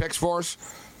Classic picks for us?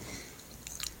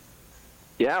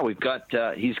 Yeah,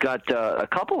 he's got a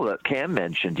couple that Cam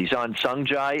mentioned. He's on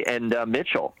Sanjay and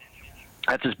Mitchell.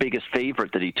 That's his biggest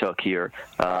favorite that he took here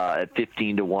at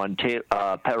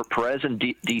 15-1. Perez and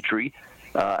Dietrich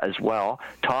as well.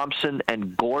 Thompson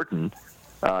and Gordon,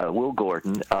 Will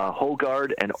Gordon,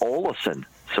 Hogard and Olesen.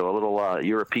 So a little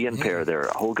European pair there.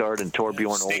 Hogard and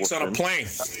Torbjorn Olesen. Snakes on a plane.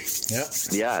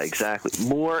 Yeah, exactly.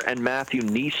 Moore and Matthew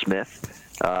Neesmith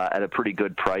at a pretty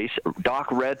good price. Doc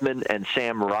Redmond and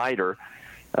Sam Ryder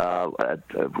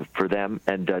for them.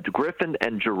 And Griffin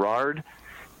and Gerard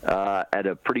at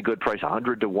a pretty good price,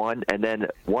 100-1. And then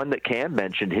one that Cam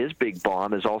mentioned, his big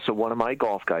bomb is also one of my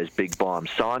golf guys' big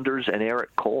bombs, Saunders and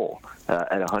Eric Cole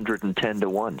at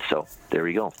 110-1. So there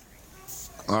you go.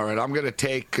 All right, I'm going to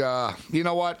take, you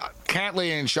know what?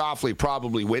 Cantley and Schauffele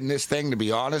probably win this thing, to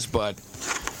be honest, but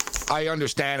I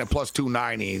understand at plus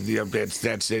 290.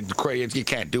 That's crazy. You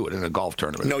can't do it in a golf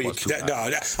tournament. No,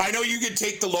 I know you could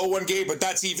take the low one, Gabe, but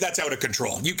that's out of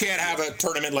control. You can't have a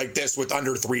tournament like this with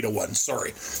under 3-1.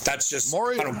 Sorry. That's just,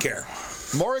 I don't care.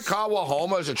 Morikawa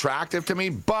Homa is attractive to me,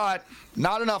 but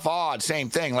not enough odds. Same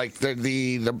thing. Like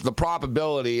the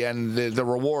probability and the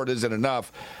reward isn't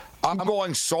enough. I'm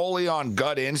going solely on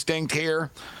gut instinct here.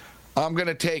 I'm going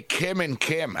to take Kim and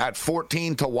Kim at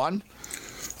 14-1.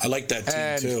 I like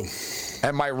that team, too.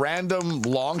 And my random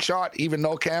long shot, even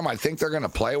though, Cam, I think they're going to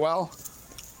play well,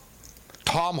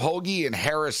 Tom Hoagie and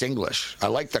Harris English. I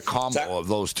like the combo of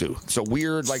those two. So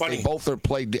weird, like funny. They both are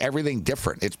played everything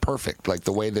different. It's perfect, like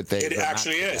the way that they... It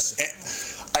actually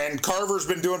is. I And Carver's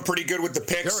been doing pretty good with the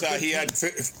picks.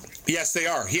 Yes, they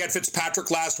are. He had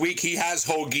Fitzpatrick last week. He has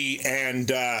Hoagie, and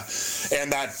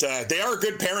that they are a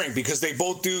good pairing because they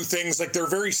both do things like they're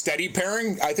very steady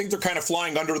pairing. I think they're kind of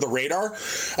flying under the radar.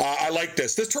 I like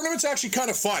this. This tournament's actually kind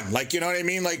of fun. Like, you know what I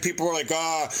mean? Like, people are like,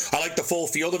 I like the full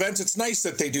field events. It's nice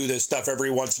that they do this stuff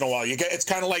every once in a while. It's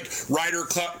kind of like Ryder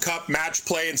Cup match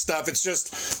play and stuff. It's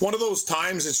just one of those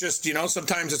times. It's just,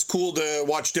 sometimes it's cool to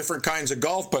watch different kinds of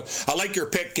golf. But I like your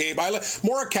pick, Gabe. I like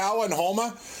Morikawa and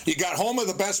Homa. You got Homa,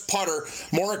 the best putter.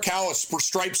 Morikawa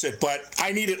stripes it, but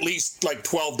I need at least like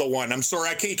 12-1. I'm sorry,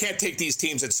 you can't take these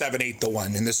teams at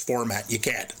 7-8-1 in this format. You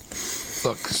can't.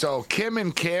 Look, so Kim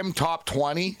and Kim top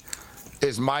 20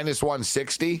 is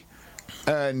 -160,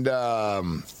 and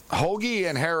Hoagie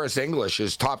and Harris English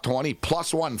is top 20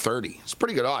 plus 130. It's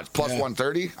pretty good odds. Plus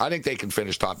 130. I think they can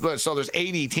finish top. So there's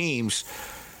 80 teams.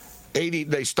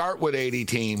 They start with 80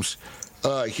 teams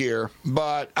here.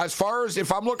 But as far as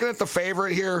if I'm looking at the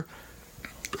favorite here,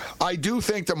 I do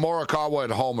think that Morikawa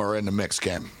and Homa are in the mix,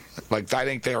 Kim. Like, I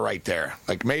think they're right there.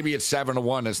 Like, maybe it's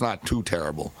 7-1. It's not too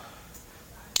terrible.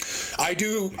 I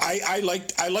do. I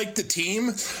like the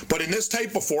team, but in this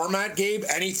type of format, Gabe,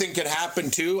 anything can happen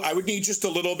too. I would need just a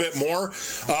little bit more.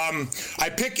 I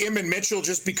pick Im and Mitchell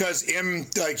just because Im,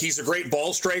 he's a great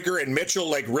ball striker, and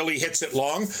Mitchell really hits it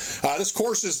long. This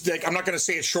course is I'm not going to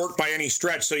say it's short by any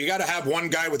stretch, so you got to have one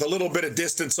guy with a little bit of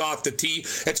distance off the tee.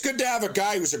 It's good to have a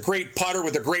guy who's a great putter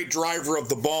with a great driver of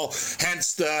the ball.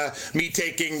 Hence me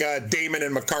taking Damon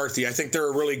and McCarthy. I think they're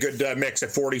a really good mix at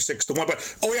 46-1.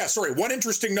 But one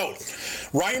interesting note.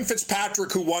 Ryan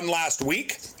Fitzpatrick, who won last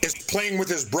week, is playing with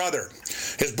his brother.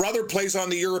 His brother plays on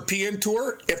the European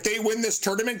Tour. If they win this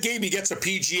tournament, Gabe, he gets a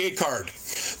PGA card.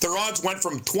 Their odds went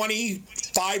from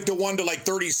 25-1 to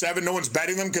 37. No one's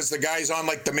betting them because the guy's on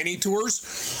the mini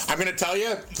tours. I'm going to tell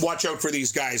you, watch out for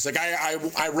these guys.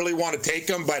 I really want to take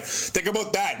them, but think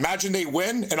about that. Imagine they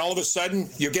win, and all of a sudden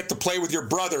you get to play with your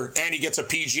brother, and he gets a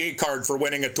PGA card for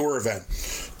winning a tour event.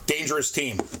 Dangerous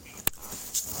team.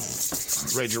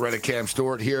 Ranger Reddick, Cam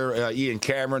Stewart here, Ian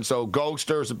Cameron. So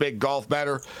Ghoster's a big golf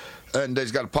bettor, and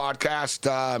he's got a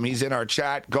podcast. He's in our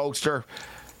chat. Ghoster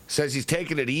says he's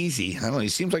taking it easy. I don't know. He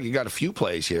seems like he got a few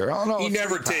plays here. I don't know. He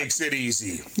never takes it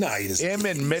easy. No, he doesn't. Im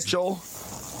and Mitchell.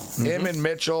 Im and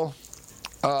Mitchell.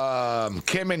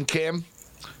 Kim and Kim.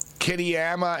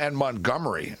 Kitayama and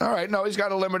Montgomery. All right. No, he's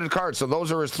got a limited card, so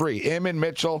those are his three. Im and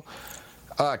Mitchell.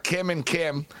 Kim and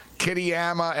Kim.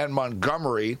 Kitayama and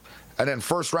Montgomery. And then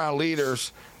first-round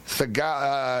leaders,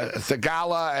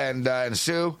 Thagala and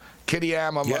Sue,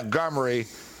 Kitayama, Montgomery,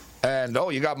 and,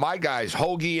 you got my guys,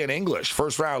 Hoagie and English,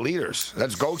 first-round leaders.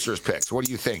 That's Goatster's picks. What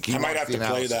do you think? I might have to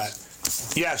play that.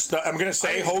 Yes, I'm going to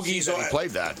say Hoagie's... He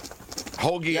played that.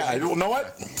 Hoagie. Yeah, you know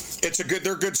what?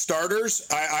 They're good starters.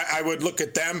 I would look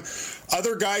at them.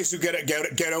 Other guys who get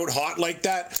out hot like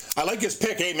that, I like his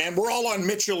pick. Hey, man, we're all on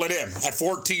Mitchell and him at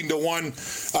 14-1.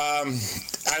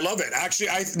 I love it. Actually,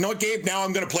 Gabe, now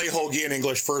I'm going to play Hoagie in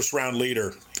English first-round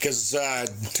leader because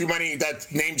too many,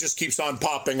 that name just keeps on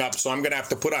popping up, so I'm going to have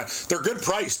to put on. They're good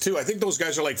price, too. I think those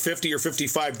guys are 50 or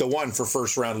 55-1 for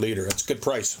first-round leader. That's a good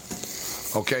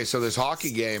price. Okay, so this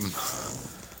hockey game...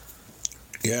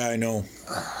 Yeah, I know.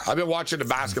 I've been watching the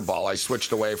basketball. I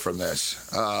switched away from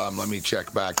this. Let me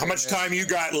check back. How much time you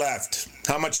got left?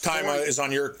 How much time is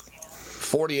on your...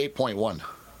 48.1.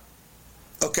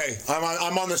 Okay,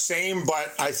 I'm on the same,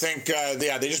 but I think,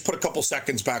 they just put a couple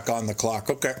seconds back on the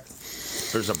clock. Okay.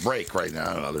 There's a break right now.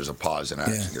 I don't know. There's a pause in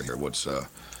action here. What's... I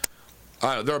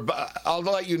don't know. I'll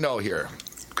let you know here,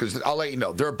 because I'll let you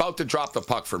know. They're about to drop the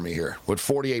puck for me here with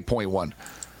 48.1.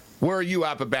 Where are you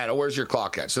at, Bobano? Where's your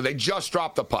clock at? So they just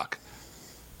dropped the puck.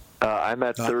 I'm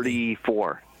at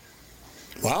 34.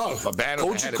 Wow.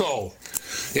 Coach.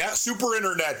 Yeah, super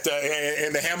internet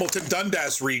in the Hamilton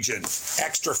Dundas region.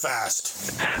 Extra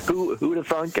fast. Who'd have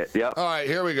thunk it? Yeah. All right,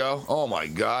 here we go. Oh, my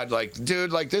God.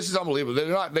 Dude, this is unbelievable.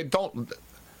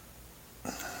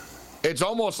 It's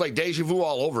almost like deja vu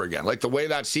all over again. Like the way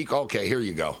that okay, here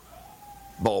you go.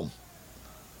 Boom.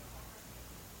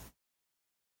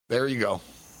 There you go.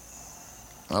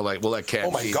 We'll let Cam.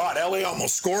 Oh, my God. LA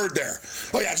almost scored there.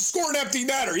 Oh, yeah, just score an empty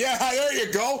netter. Yeah, there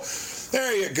you go.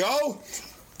 There you go.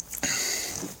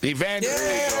 Evander.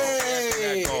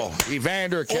 Yay!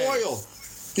 Evander Kane. Oil.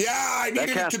 Yeah, I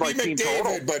needed it to be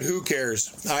McDavid, but who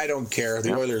cares? I don't care.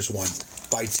 The Oilers won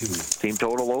by 2. Team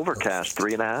total overcast,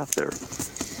 3.5 there.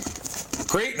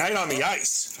 Great night on the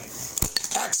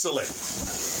ice. Excellent.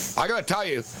 I got to tell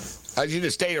you, as you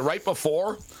just stated right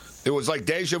before, It was like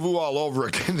deja vu all over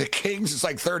again. The Kings, it's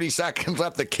like 30 seconds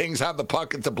left. The Kings have the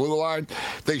puck at the blue line.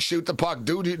 They shoot the puck.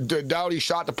 Doughty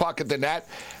shot the puck at the net.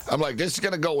 I'm like, this is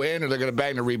going to go in, or they're going to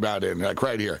bang the rebound in, like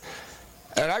right here.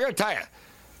 And I got to tell you,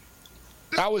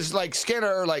 that was like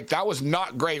Skinner, like that was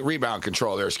not great rebound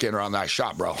control there, Skinner, on that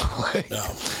shot, bro. No.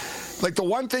 Like the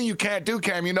one thing you can't do,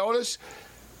 Cam, you notice?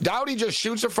 Doughty just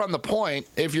shoots it from the point.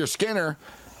 If you're Skinner,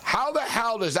 how the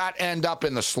hell does that end up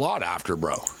in the slot after,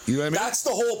 bro? You know what I mean? That's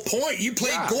the whole point. You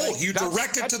played goal. Like, you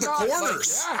direct it to the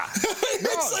corners. Like, no,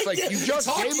 it's like you just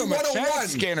gave him a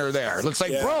chance, Skinner, there. It's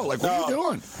like, bro, like, what are you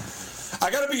doing?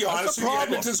 I got to be honest with you.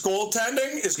 Edmonton's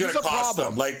goaltending is going to cost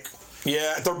them. Like,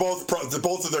 yeah, they're both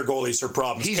of their goalies are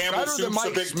problems. Campbell Soup's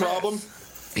a big problem.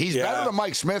 He's better than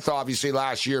Mike Smith, obviously,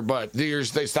 last year, but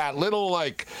there's that little,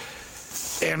 like,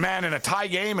 and, man, in a tie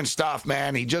game and stuff,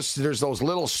 man, there's those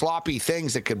little sloppy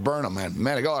things that could burn him, man.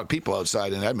 Man, I got a lot of people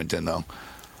outside in Edmonton, though.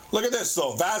 Look at this,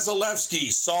 though.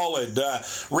 Vasilevsky, solid.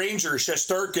 Ranger,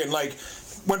 Shesterkin, like,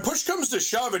 when push comes to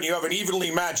shove and you have an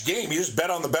evenly matched game, you just bet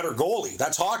on the better goalie.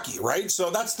 That's hockey, right? So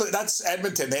that's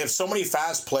Edmonton. They have so many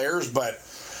fast players, but,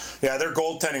 yeah, their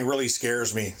goaltending really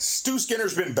scares me. Stu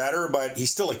Skinner's been better, but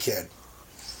he's still a kid.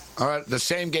 All right, the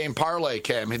same game parlay,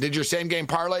 Cam. Did your same game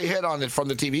parlay hit on it from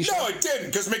the TV show? No, it didn't,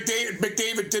 because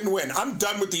McDavid didn't win. I'm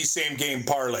done with these same game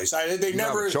parlays. They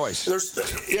never have a choice.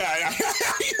 Yeah,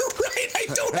 you're right. I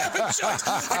don't have a choice.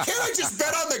 I just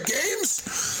bet on the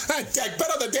games? I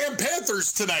bet on the damn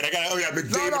Panthers tonight.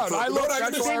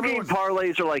 McDavid. Same game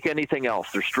parlays are like anything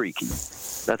else. They're streaky.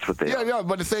 That's what they are. Yeah,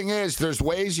 but the thing is, there's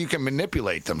ways you can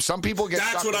manipulate them. Some people get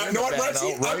That's what I know. What,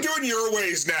 Rusty? Right? I'm doing your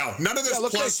ways now. None of this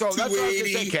plus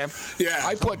 280. Cam. Yeah,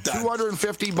 I put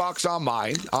 $250 on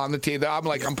mine on the TV. I'm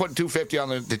putting $250 on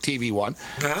the TV one.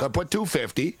 So I put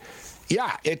 $250.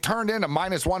 Yeah, it turned into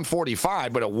minus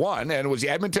 145, but it won, and it was the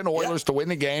Edmonton Oilers to win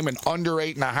the game and under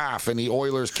 8.5 in the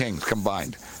Oilers Kings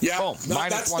combined. Yeah, boom,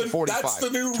 minus 145. That's the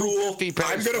new rule.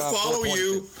 I'm going to follow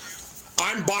you.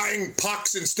 I'm buying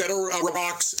pucks instead of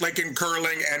rocks, like in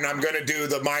curling, and I'm going to do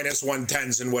the minus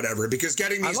 110s and whatever, because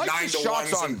getting these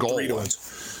 9-to-1s and 3-to-1s.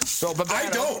 So,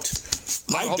 I don't.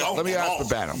 Let me ask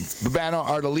Bobano. Bobano,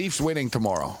 are the Leafs winning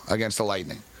tomorrow against the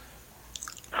Lightning?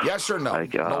 Yes or no?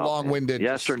 No long-winded.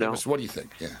 Yes or no? What do you think?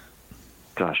 Yeah.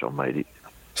 Gosh almighty.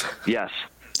 Yes.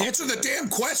 Answer the damn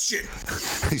question.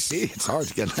 You see, it's hard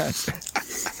to get that.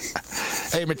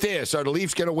 Hey, Matthias, are the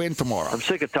Leafs going to win tomorrow? I'm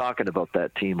sick of talking about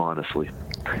that team, honestly.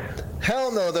 Hell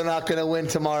no, they're not going to win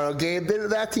tomorrow, Gabe.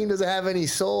 That team doesn't have any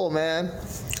soul, man.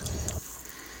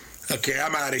 Okay,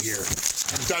 I'm out of here.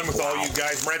 I'm done with all you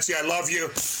guys. Morency, I love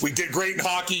you. We did great in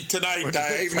hockey tonight.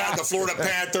 I even had the Florida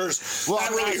Panthers. Well,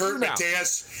 that really hurt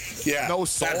Matthias. Yeah, no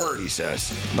soul, that hurt. He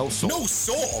says. No soul. No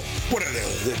soul? What are they?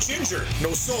 The ginger?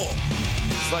 No soul.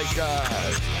 It's like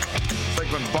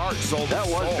when Bart sold that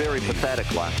was soul. Very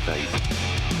pathetic last night.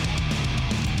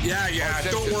 Yeah.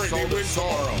 Don't worry. They win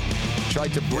tomorrow.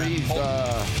 Tried to breathe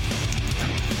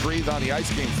on the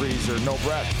ice cream freezer. No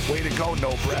breath. Way to go,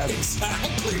 no breath.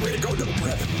 Exactly. Way to go, no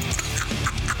breath.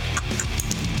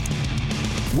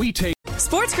 We take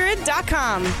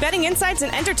SportsGrid.com. Betting insights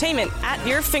and entertainment at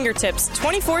your fingertips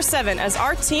 24/7 as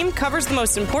our team covers the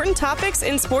most important topics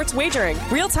in sports wagering.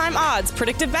 Real-time odds,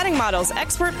 predictive betting models,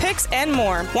 expert picks, and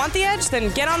more. Want the edge?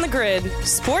 Then get on the grid.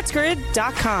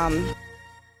 SportsGrid.com.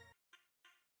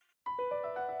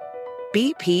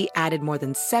 BP added more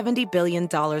than $70 billion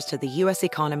to the U.S.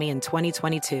 economy in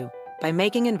 2022 by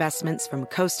making investments from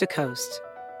coast to coast.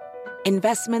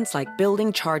 Investments like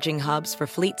building charging hubs for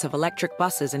fleets of electric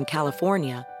buses in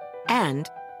California and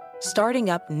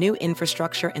starting up new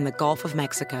infrastructure in the Gulf of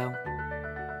Mexico.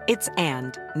 It's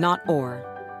and, not or.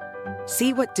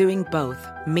 See what doing both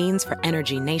means for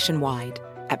energy nationwide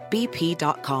at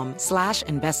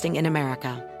bp.com/investing in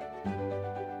America.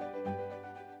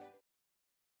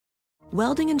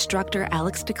 Welding instructor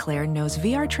Alex DeClaire knows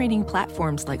VR training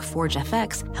platforms like Forge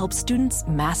FX help students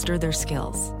master their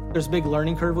skills. There's a big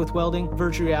learning curve with welding.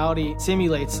 Virtual reality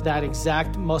simulates that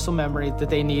exact muscle memory that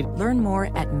they need. Learn more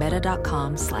at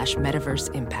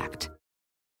meta.com/metaverseimpact.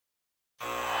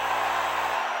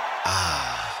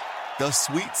 The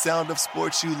sweet sound of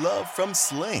sports you love from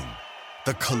Sling.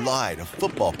 The collide of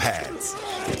football pads.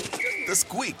 The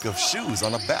squeak of shoes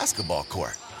on a basketball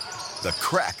court. The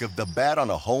crack of the bat on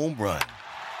a home run.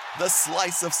 The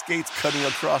slice of skates cutting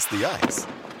across the ice.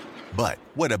 But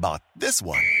what about this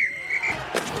one?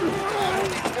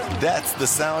 That's the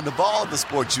sound of all the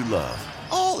sports you love,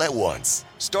 all at once.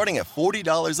 Starting at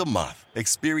 $40 a month.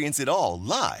 Experience it all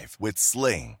live with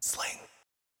Sling.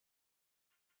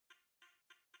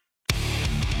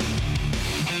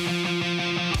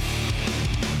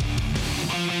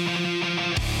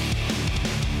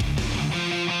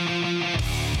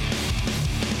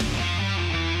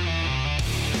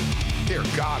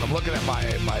 God, I'm looking at my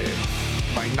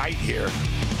night here.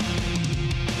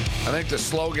 I think the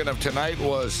slogan of tonight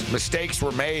was mistakes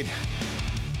were made.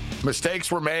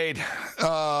 Mistakes were made.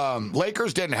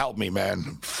 Lakers didn't help me,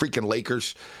 man. Freaking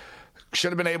Lakers.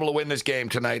 Should have been able to win this game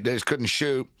tonight. They just couldn't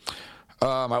shoot.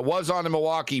 I was on the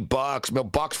Milwaukee Bucks.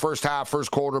 Bucks first half,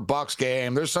 first quarter, Bucks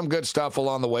game. There's some good stuff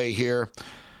along the way here.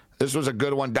 This was a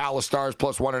good one. Dallas Stars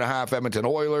plus 1.5. Edmonton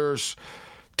Oilers.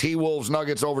 T-Wolves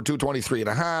Nuggets over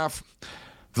 223.5.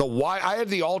 I had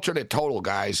the alternate total,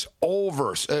 guys. Over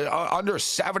under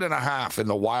 7.5 in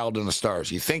the Wild and the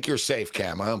Stars. You think you're safe,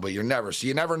 Cam, huh? But you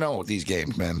never know with these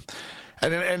games, man.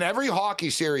 And in every hockey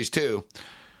series too,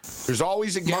 there's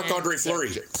always a game. Marc-Andre Fleury.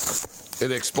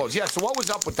 It explodes. Yeah, so what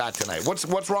was up with that tonight?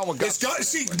 What's wrong with Gustafson?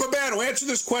 See, Bobano, answer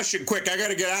this question quick. I got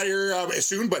to get out of here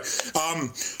soon, but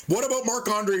what about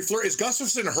Marc-Andre Fleury? Is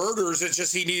Gustafson hurt, or is it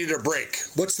just he needed a break?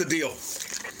 What's the deal?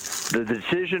 The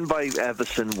decision by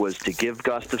Everson was to give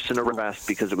Gustafson a rest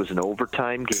because it was an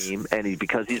overtime game, and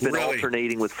because he's been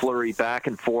alternating with Fleury back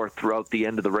and forth throughout the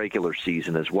end of the regular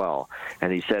season as well.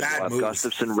 And he said, we'll have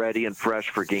Gustafson ready and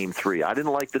fresh for Game 3. I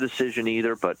didn't like the decision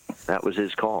either, but that was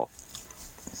his call.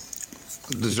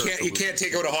 You can't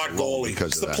take out a hot goalie.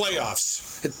 It's the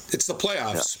playoffs. It's the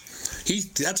playoffs. Yeah.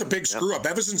 That's a big screw up.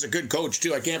 Everson's a good coach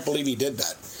too. I can't believe he did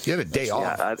that. He had a day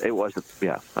off. Yeah, it wasn't.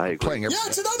 Yeah, I agree.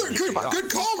 It's another good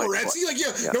call, Morency.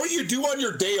 Know what you do on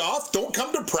your day off? Don't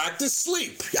come to practice.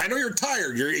 Sleep. I know you're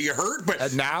tired. You're hurt,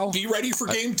 but now be ready for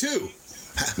Game 2.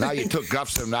 Now you took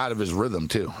Gustafson out of his rhythm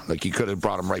too. Like you could have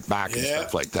brought him right back and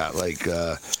stuff like that. Like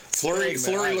Fleury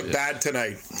looked bad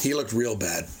tonight. He looked real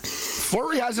bad.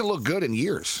 Fleury hasn't looked good in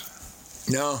years.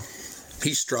 No,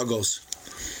 he struggles.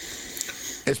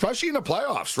 Especially in the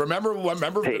playoffs. Remember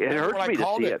it hurts me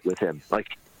to see it with him.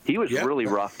 Like, he was really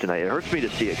rough tonight. It hurts me to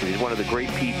see it because he's one of the great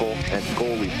people and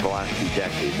goalies for the last 2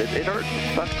 decades. It hurts.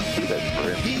 It sucks to see that for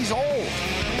him. He's old.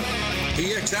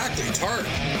 Exactly. It's hard.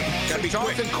 Gotta be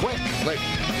Jonathan Quick.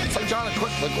 It's like Jonathan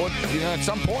Quick. At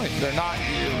some point, they're not.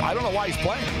 I don't know why he's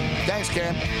playing. Thanks,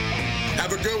 Cam.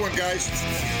 Have a good one, guys.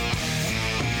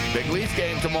 Big Leaf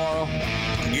game tomorrow.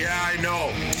 Yeah, I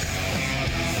know.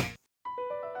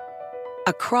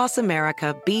 Across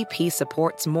America, BP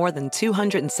supports more than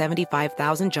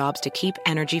 275,000 jobs to keep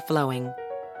energy flowing.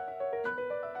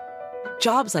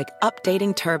 Jobs like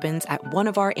updating turbines at one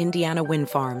of our Indiana wind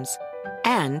farms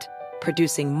and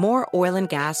producing more oil and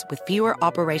gas with fewer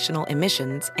operational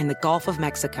emissions in the Gulf of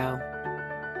Mexico.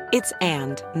 It's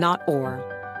and, not or.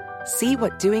 See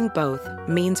what doing both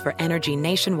means for energy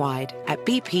nationwide at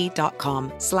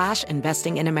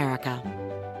bp.com/investing in America.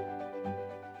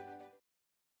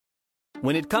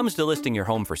 When it comes to listing your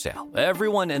home for sale,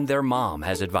 everyone and their mom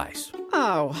has advice.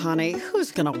 Oh, honey,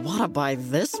 who's going to want to buy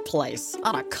this place?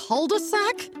 On a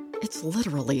cul-de-sac? It's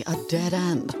literally a dead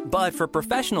end. But for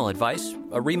professional advice,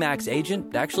 a RE/MAX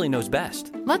agent actually knows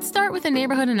best. Let's start with a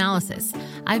neighborhood analysis.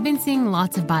 I've been seeing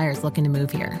lots of buyers looking to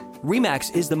move here. RE/MAX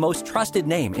is the most trusted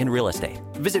name in real estate.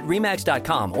 Visit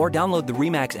RE/MAX.com or download the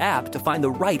RE/MAX app to find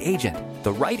the right agent.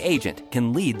 The right agent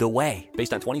can lead the way.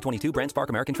 Based on 2022 BrandSpark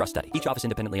American Trust Study. Each office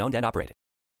independently owned and operated.